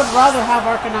kind of would rather have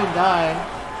Arcanine die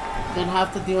than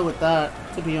have to deal with that,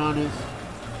 to be honest.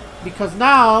 Because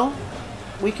now,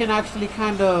 we can actually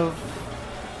kind of...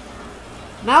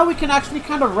 Now we can actually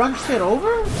kind of run shit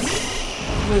over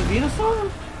with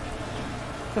Venusaur.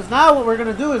 Because now what we're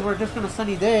going to do is we're just going to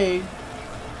Sunny Day.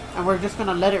 And we're just going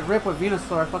to let it rip with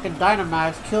Venusaur. Fucking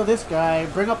Dynamax, kill this guy,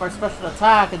 bring up our special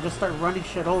attack, and just start running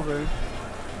shit over.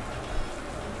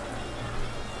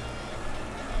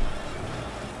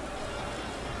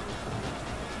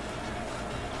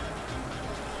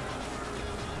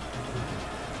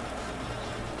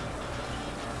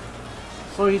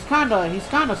 so he's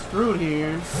kinda screwed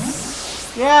here.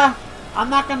 Yeah,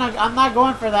 I'm not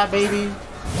going for that, baby.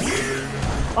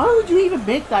 Why would you even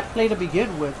make that play to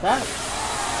begin with? That's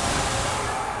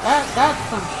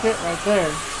some shit right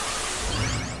there.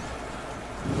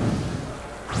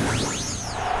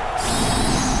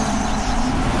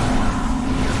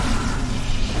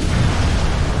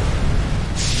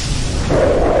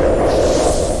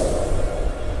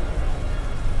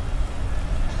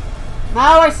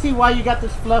 Now I see why you got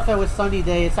this fluff with Sunny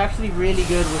Day. It's actually really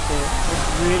good with it.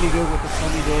 It's really good with the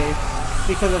Sunny Day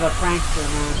because of the prankster,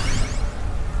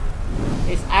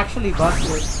 man. It's actually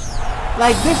busted.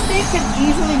 Like, this thing can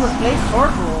easily replace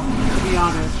Urkeral, to be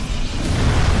honest.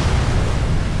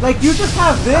 Like, you just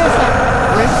have this and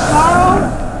Grimmsnarl,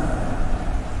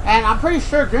 and I'm pretty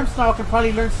sure Grimmsnarl can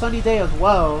probably learn Sunny Day as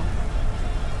well.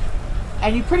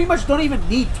 And you pretty much don't even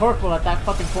need Urkeral at that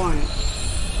fucking point.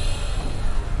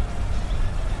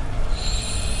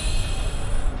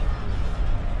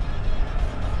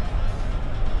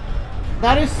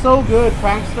 That is so good,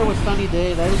 Prankster with Sunny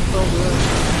Day. That is so good.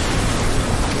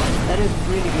 That is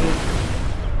really good.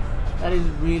 That is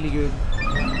really good.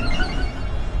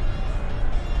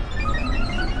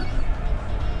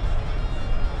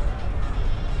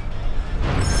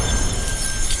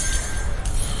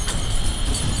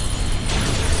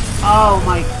 Oh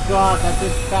my god, that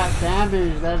did fat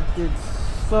damage. That did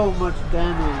so much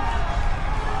damage.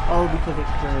 Oh, because it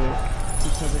crit.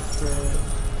 Because it crit.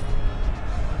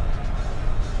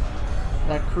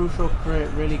 That crucial crit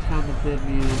really kind of did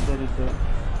me in, didn't it?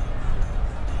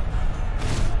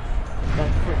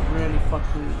 That crit really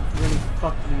fucked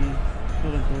me,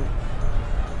 didn't it?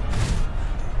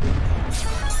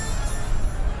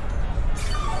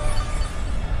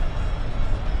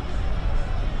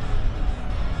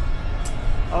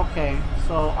 Okay,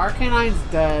 so Arcanine's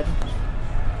dead.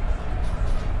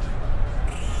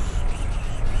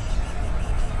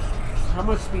 How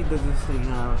much speed does this thing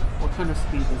have? What kind of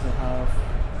speed does it have?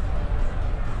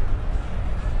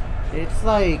 It's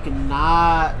like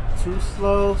not too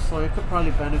slow, so it could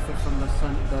probably benefit from the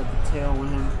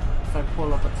tailwind if I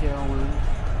pull up a tailwind.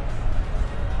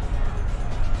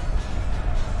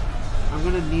 I'm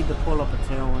gonna need to pull up a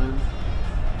tailwind.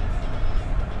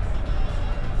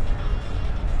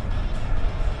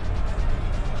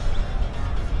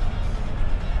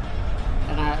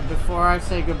 And before I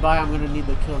say goodbye, I'm gonna need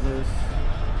to kill this.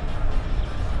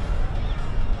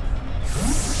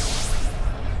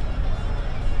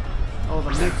 Oh,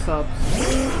 the mix-ups.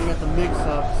 We got the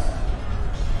mix-ups.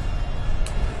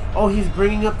 Oh, he's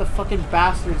bringing up the fucking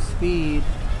bastard speed.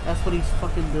 That's what he's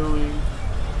fucking doing.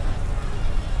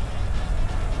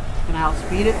 Can I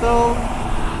outspeed it though?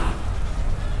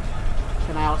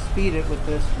 Can I outspeed it with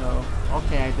this though?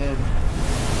 Okay, I did.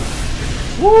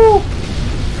 Woo!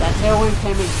 That tailwind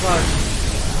came in clutch.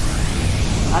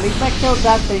 At least I killed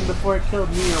that thing before it killed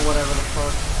me or whatever the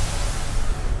fuck.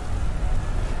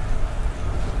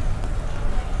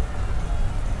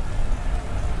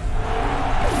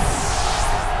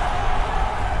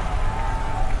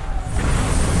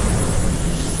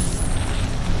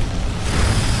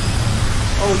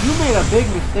 You made a big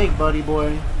mistake, buddy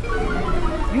boy.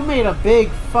 You made a big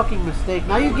fucking mistake.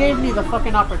 Now you gave me the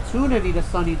fucking opportunity to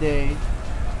Sunny Day.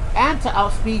 And to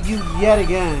outspeed you yet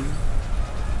again.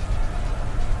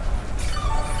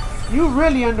 You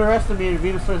really underestimated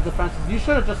Venusaur's defenses. You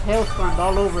should have just hailstormed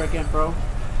all over again, bro.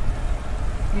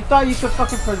 You thought you could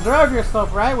fucking preserve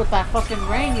yourself, right? With that fucking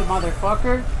rain, you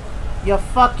motherfucker. You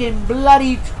fucking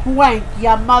bloody twank, you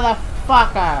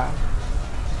motherfucker.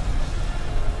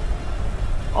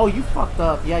 Oh, you fucked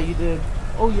up. Yeah, you did.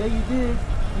 Oh, yeah, you did.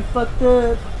 You fucked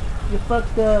up. You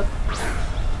fucked up.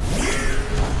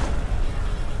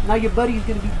 Now your buddy's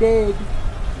gonna be dead.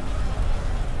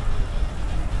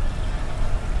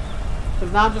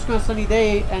 Because now I'm just gonna Sunny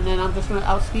Day, and then I'm just gonna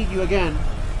outspeed you again.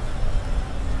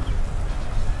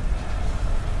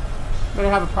 Better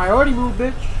have a priority move,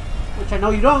 bitch. Which I know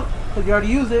you don't, because you already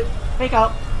used it. Fake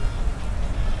out.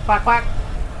 Quack, quack.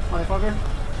 Motherfucker.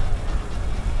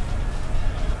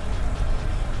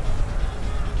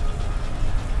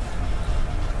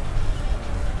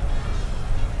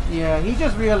 Yeah, he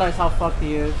just realized how fucked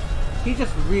he is. He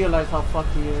just realized how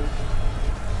fucked he is.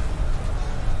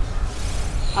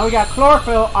 And we got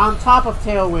Chlorophyll on top of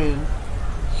Tailwind.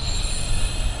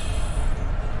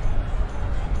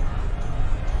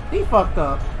 He fucked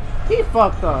up. He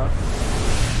fucked up.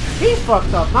 He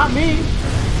fucked up, not me.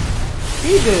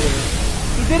 He did it.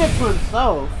 He did it to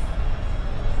himself.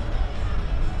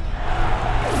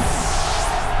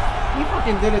 He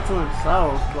fucking did it to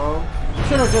himself, bro. You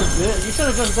should have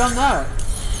just done that.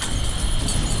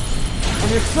 And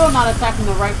you're still not attacking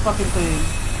the right fucking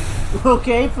thing.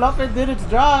 Okay, Fluffer did its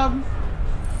job.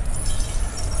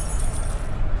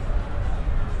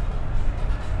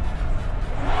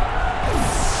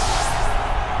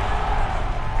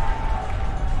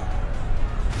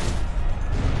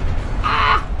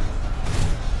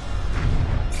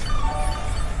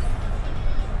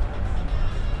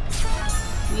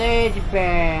 Ledge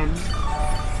bam.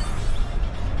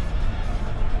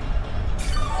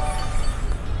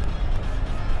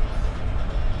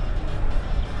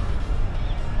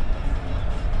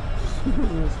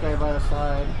 This guy by the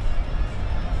side.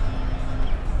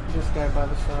 This guy by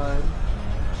the side.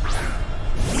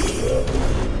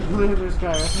 Look at this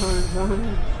guy. That's not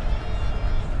inside.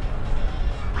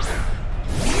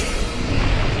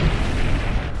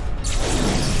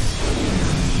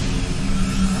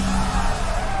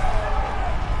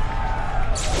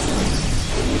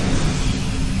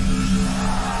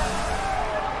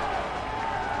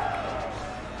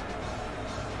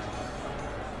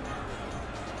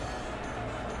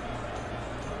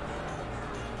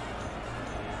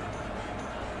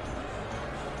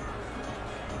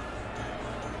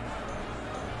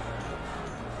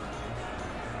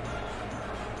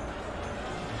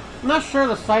 I'm not sure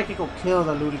the Psychic will kill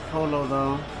the Ludicolo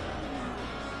though.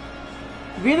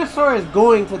 Venusaur is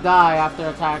going to die after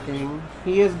attacking.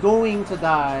 He is going to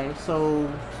die, so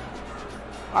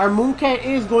our Mooncat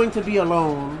is going to be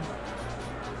alone.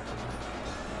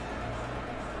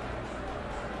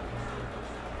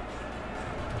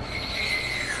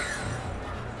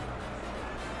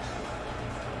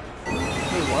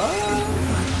 Wait, what?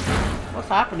 What's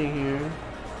happening here?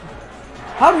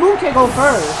 How'd Mooncat go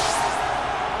first?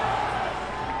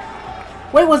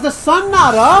 Wait, was the sun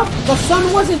not up? The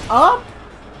sun wasn't up?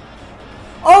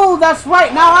 Oh, that's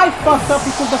right. Now I fucked up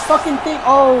because the fucking thing...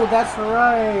 Oh, that's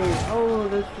right. Oh,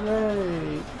 that's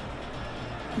right.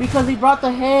 Because he brought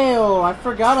the hail. I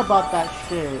forgot about that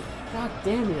shit. God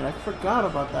damn it. I forgot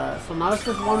about that. So now it's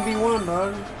just 1v1,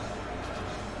 dog.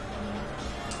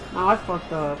 Now I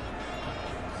fucked up.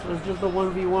 So it's just the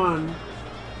 1v1.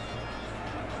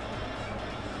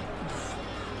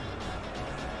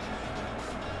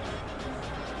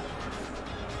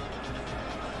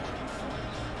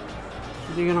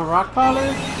 Is he gonna rock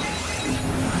polish?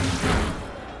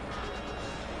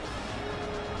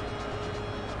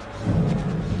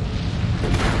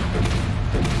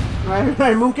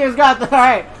 Right, Mooncat's got this.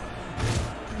 Alright.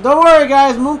 Don't worry,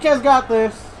 guys. Mooncat's got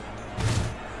this.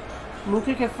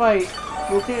 Mooncat can fight.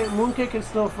 Mooncat can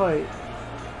still fight.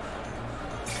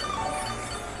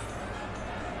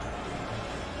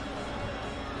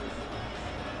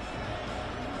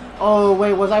 Oh,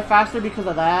 wait, was I faster because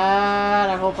of that?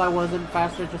 I hope I wasn't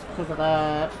faster just because of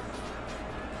that.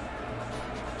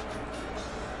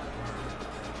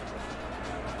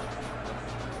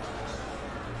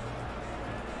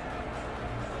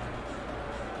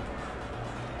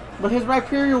 But his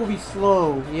Rhyperior will be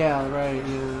slow. Yeah, right,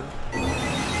 yeah.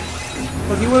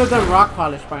 Because he would have done Rock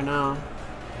Polish by now.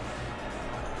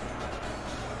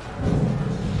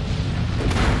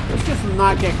 Let's just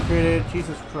not get critted.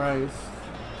 Jesus Christ.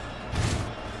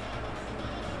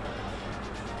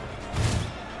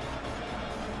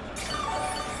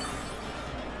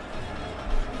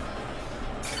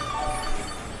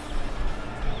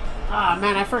 Ah,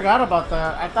 man, I forgot about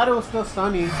that. I thought it was still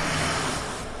sunny.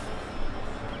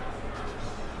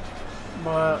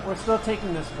 But we're still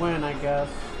taking this win, I guess.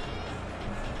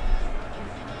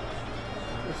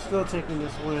 We're still taking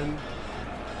this win.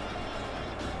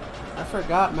 I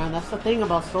forgot, man. That's the thing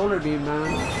about Solar Beam,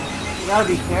 man. You gotta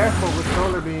be careful with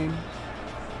Solar Beam.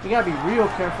 You gotta be real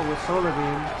careful with Solar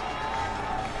Beam.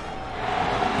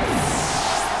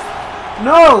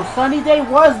 No! Sunny Day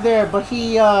was there, but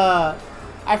he,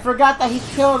 I forgot that he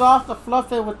killed off the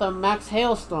Fluffit with the Max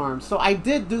Hailstorm. So I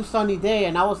did do Sunny Day,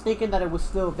 and I was thinking that it was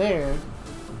still there.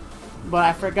 But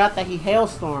I forgot that he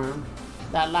Hailstormed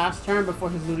that last turn before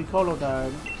his Ludicolo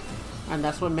died. And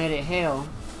that's what made it Hail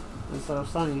instead of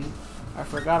Sunny. I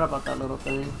forgot about that little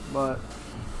thing. But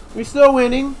we're still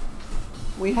winning.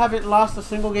 We haven't lost a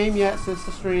single game yet since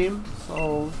the stream.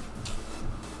 So,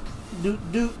 doot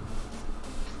doot.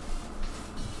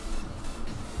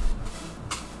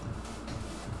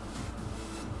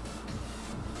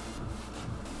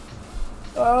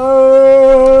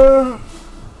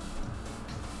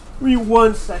 Give me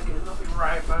 1 second. I'll be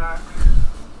right back.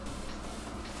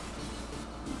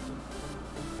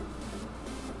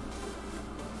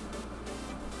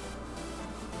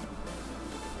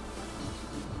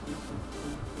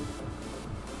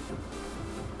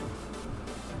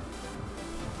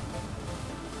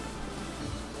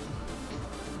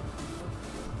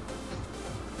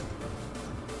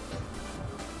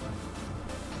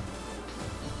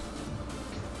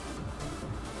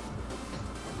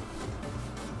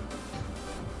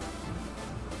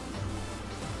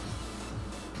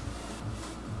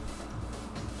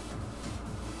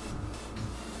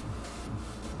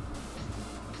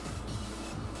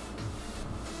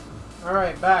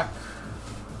 Alright, back.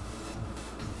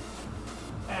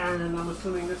 And I'm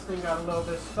assuming this thing got a little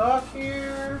bit stuck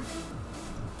here.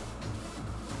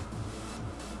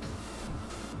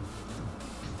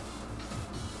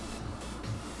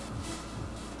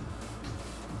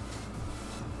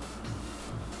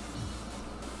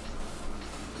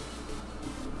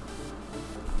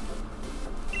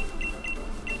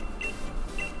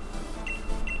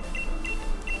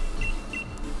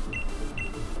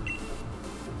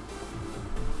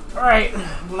 Alright,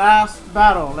 last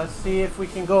battle. Let's see if we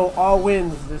can go all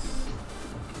wins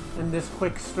in this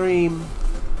quick stream.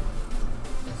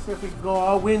 Let's see if we can go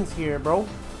all wins here, bro.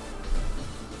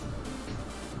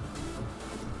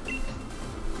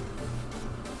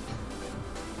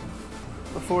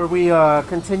 Before we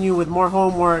continue with more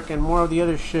homework and more of the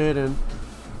other shit, and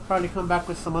probably come back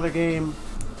with some other game.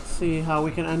 See how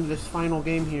we can end this final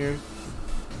game here.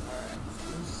 Alright,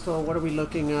 so what are we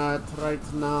looking at right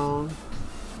now?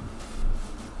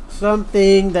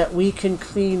 Something that we can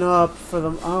clean up for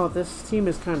them. Oh, this team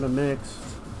is kind of mixed.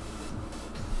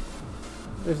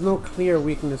 There's no clear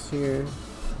weakness here.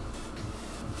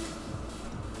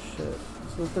 Shit.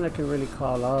 Something I can really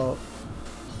call out.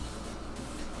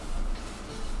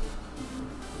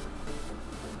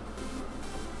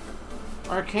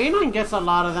 Arcanine gets a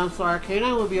lot of them, so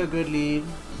Arcanine will be a good lead.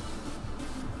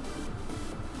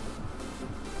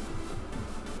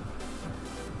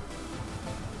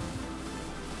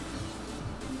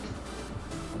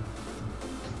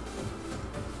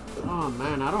 Oh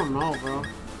man, I don't know, bro.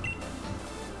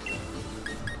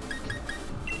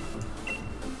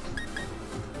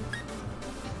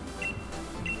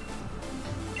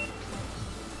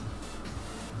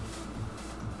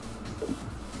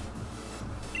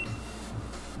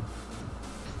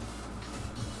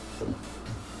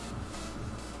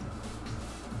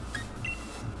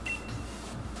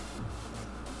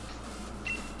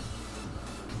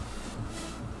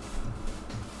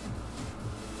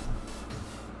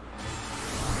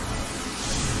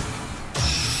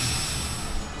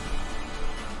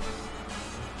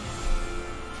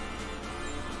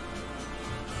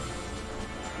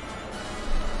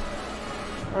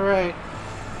 Alright.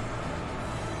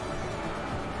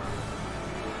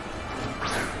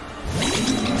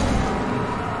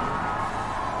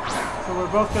 So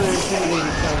we're both gonna intimidate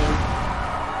each other.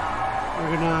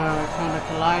 We're gonna kind of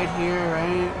collide here,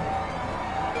 right?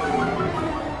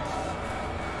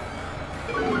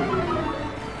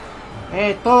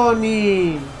 Hey,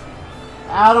 Tony!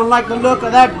 I don't like the look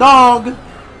of that dog!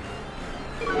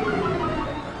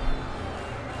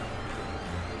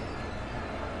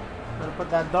 Put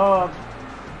that dog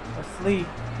asleep.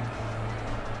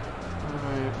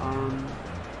 Alright,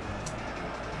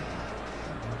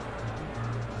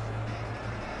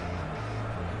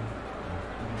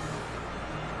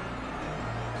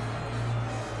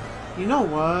 you know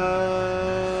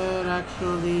what,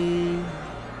 actually,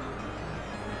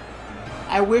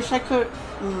 I wish I could,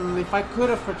 if I could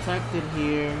have protected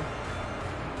here,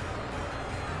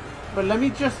 but let me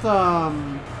just,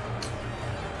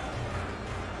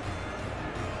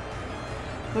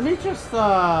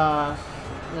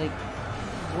 like,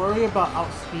 worry about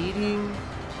outspeeding,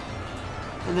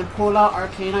 and then pull out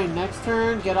Arcanine next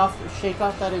turn, shake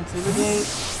off that Intimidate.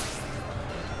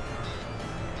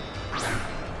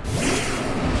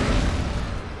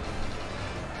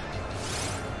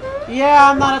 Yeah,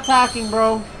 I'm not attacking,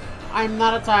 bro. I'm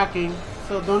not attacking,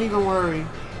 so don't even worry.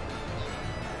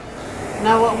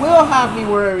 Now, what will have me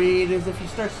worried is if you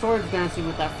start Swords Dancing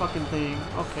with that fucking thing.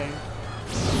 Okay.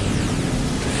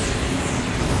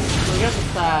 So we got the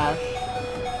stash.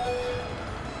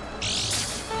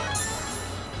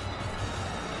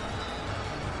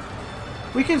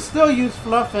 We can still use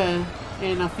Fluffin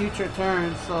in a future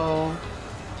turn, so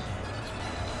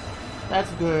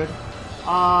that's good.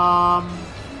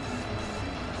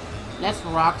 Let's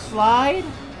Rock Slide.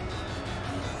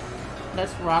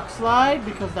 Let's Rock Slide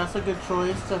because that's a good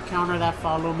choice to counter that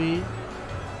Follow Me.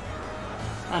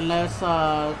 And let's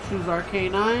choose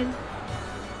Arcanine.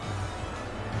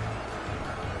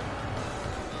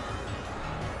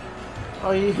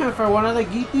 Oh yeah, for one of the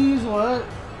Geeties? What?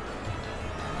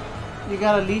 You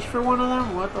got a leash for one of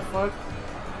them? What the fuck?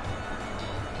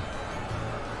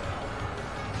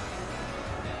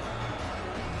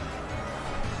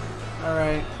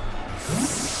 Alright.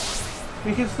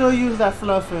 We can still use that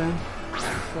Fluffin.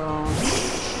 So...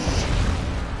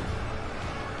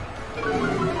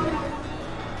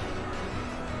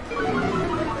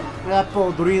 that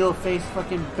Podrido face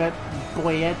fucking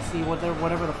Boyetzi,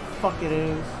 whatever the fuck it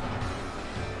is.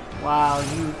 Wow,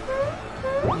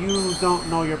 you don't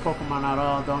know your Pokemon at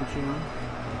all, don't you?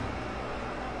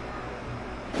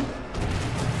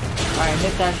 Alright,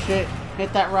 hit that shit.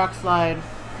 Hit that rock slide.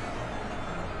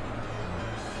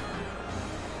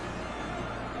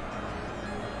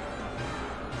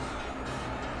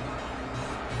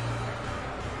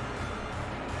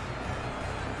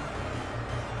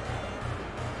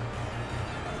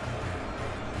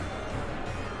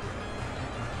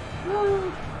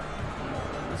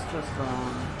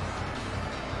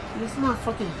 It's not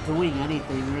fucking doing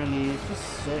anything really. It's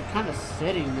just kind of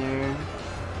sitting there.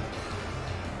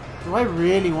 Do I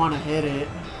really want to hit it?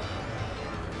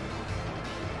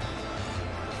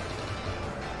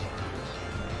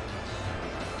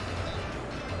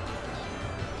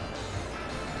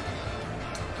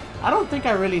 I don't think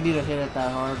I really need to hit it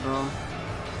that hard,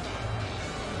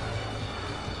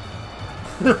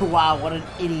 bro. Wow, what an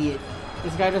idiot.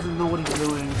 This guy doesn't know what he's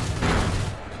doing.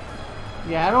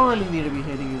 Yeah, I don't really need to be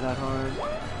hitting you that hard.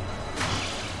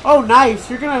 Oh, nice!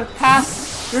 You're gonna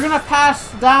pass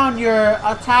down your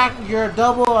attack, your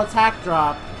double attack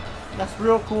drop. That's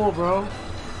real cool, bro.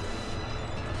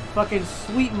 Fucking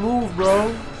sweet move,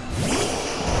 bro.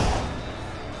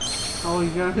 Oh,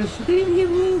 he's gonna sweet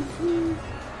move.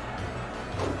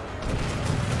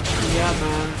 Yeah,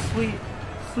 man.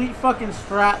 Sweet fucking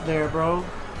strat there, bro.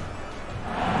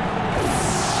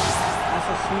 That's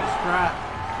a sweet strat.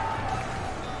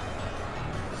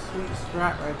 Sweet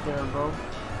strat right there, bro.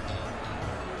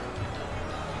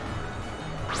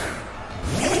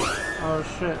 Oh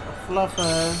shit, a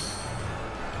fluffer.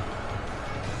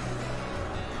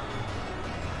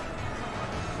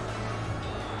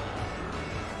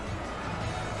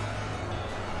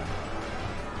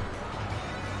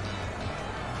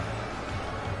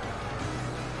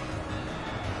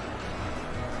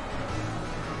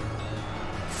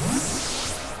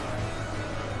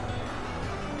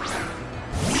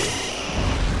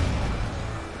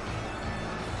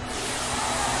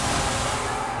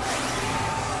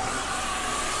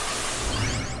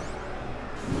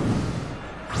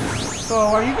 So,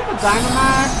 are you gonna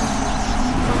Dynamax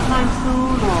sometime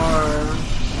soon, or?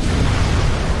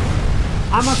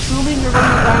 I'm assuming you're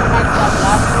gonna Dynamax that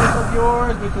last place of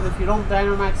yours, because if you don't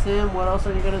Dynamax him, what else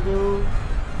are you gonna do?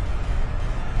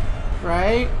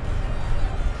 Right?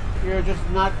 You're just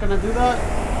not gonna do that?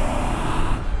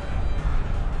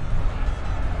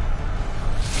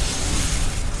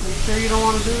 You sure you don't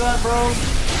want to do that, bro?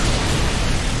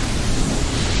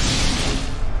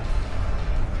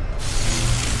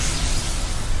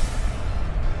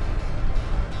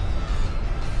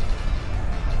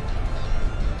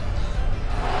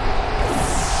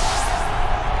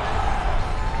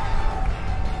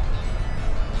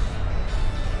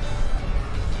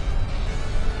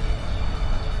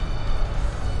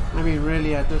 I mean,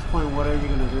 really, at this point, what are you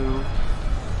gonna do?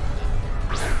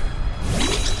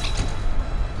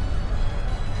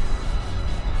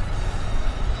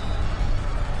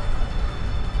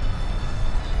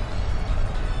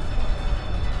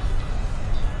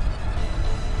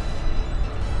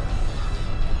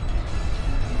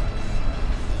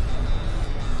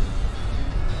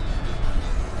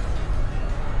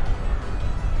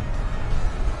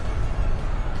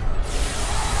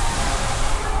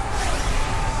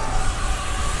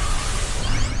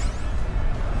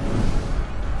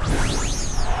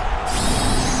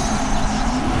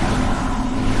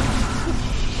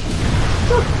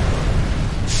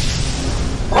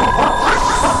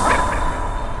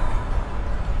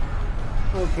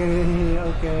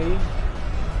 Okay.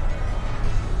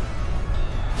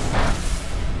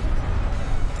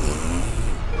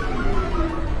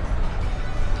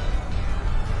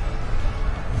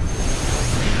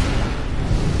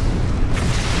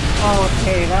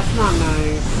 Okay, that's not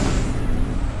nice.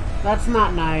 That's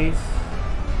not nice.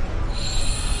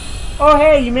 Oh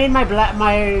hey, you made my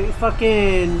fucking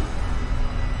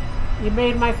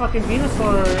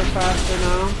Venusaur faster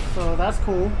now, so that's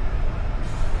cool.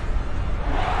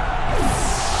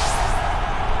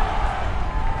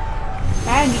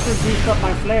 And you just beefed up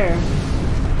my flare.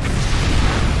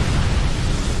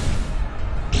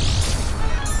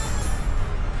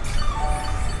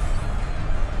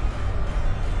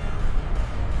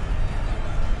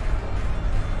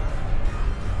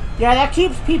 Yeah, that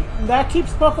keeps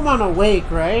Pokemon awake,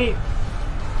 right?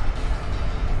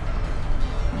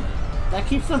 That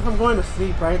keeps them from going to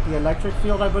sleep, right? The electric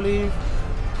field, I believe.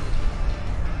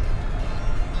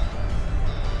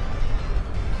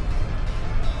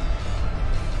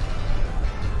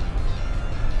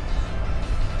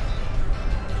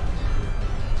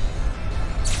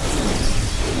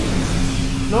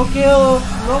 No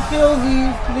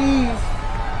killsies, please.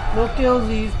 No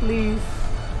killsies, please.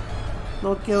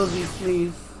 No killsies,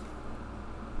 please.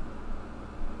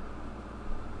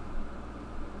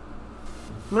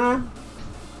 man.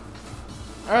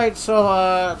 Alright, so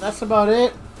that's about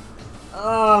it.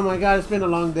 Oh my god, it's been a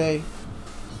long day.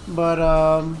 But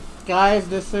guys,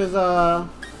 this is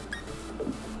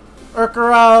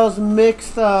Urkeral's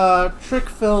mixed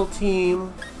TrickPhyl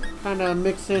team. Kind of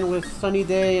mixed in with Sunny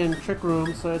Day and Trick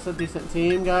Room, so it's a decent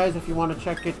team, guys, if you want to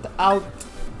check it out.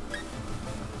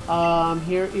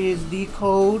 Here is the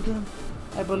code,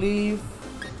 I believe.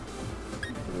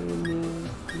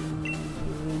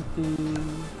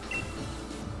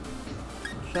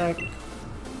 Check.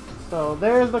 So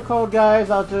there's the code, guys.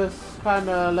 I'll just kind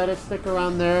of let it stick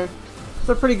around there. It's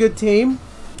a pretty good team.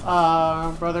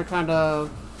 Brother kind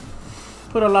of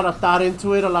put a lot of thought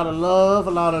into it, a lot of love,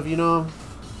 a lot of, you know,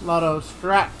 a lot of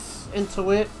strats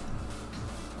into it.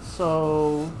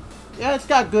 So yeah, it's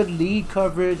got good lead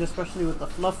coverage, especially with the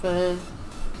Fluffhead.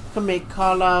 Can make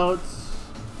callouts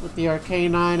with the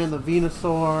Arcanine and the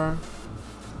Venusaur.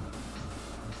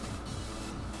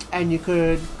 And you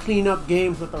could clean up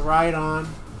games with the Rhydon.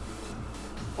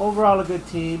 Overall, a good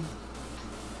team.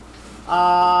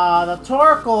 The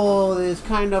Torkoal is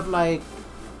kind of like...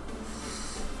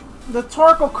 The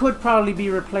Torkoal could probably be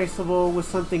replaceable with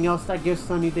something else that gives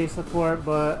Sunny Day support,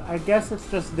 but I guess it's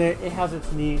just that it has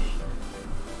its niche.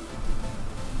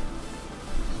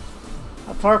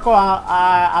 A Torkoal,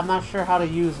 I'm not sure how to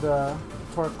use the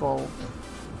Torkoal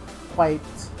quite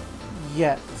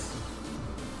yet.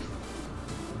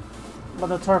 But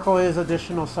the Urkeral is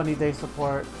additional Sunny Day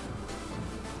support.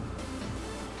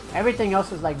 Everything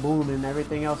else is like booming.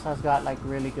 Everything else has got like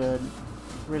really good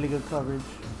coverage.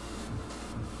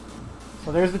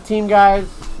 So there's the team, guys.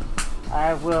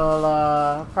 I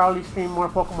will probably stream more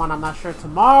Pokemon. I'm not sure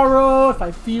tomorrow if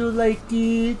I feel like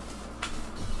it.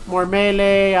 More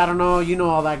Melee. I don't know. You know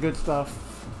all that good stuff.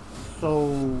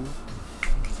 So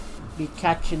be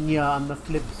catching ya on the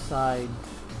flip side.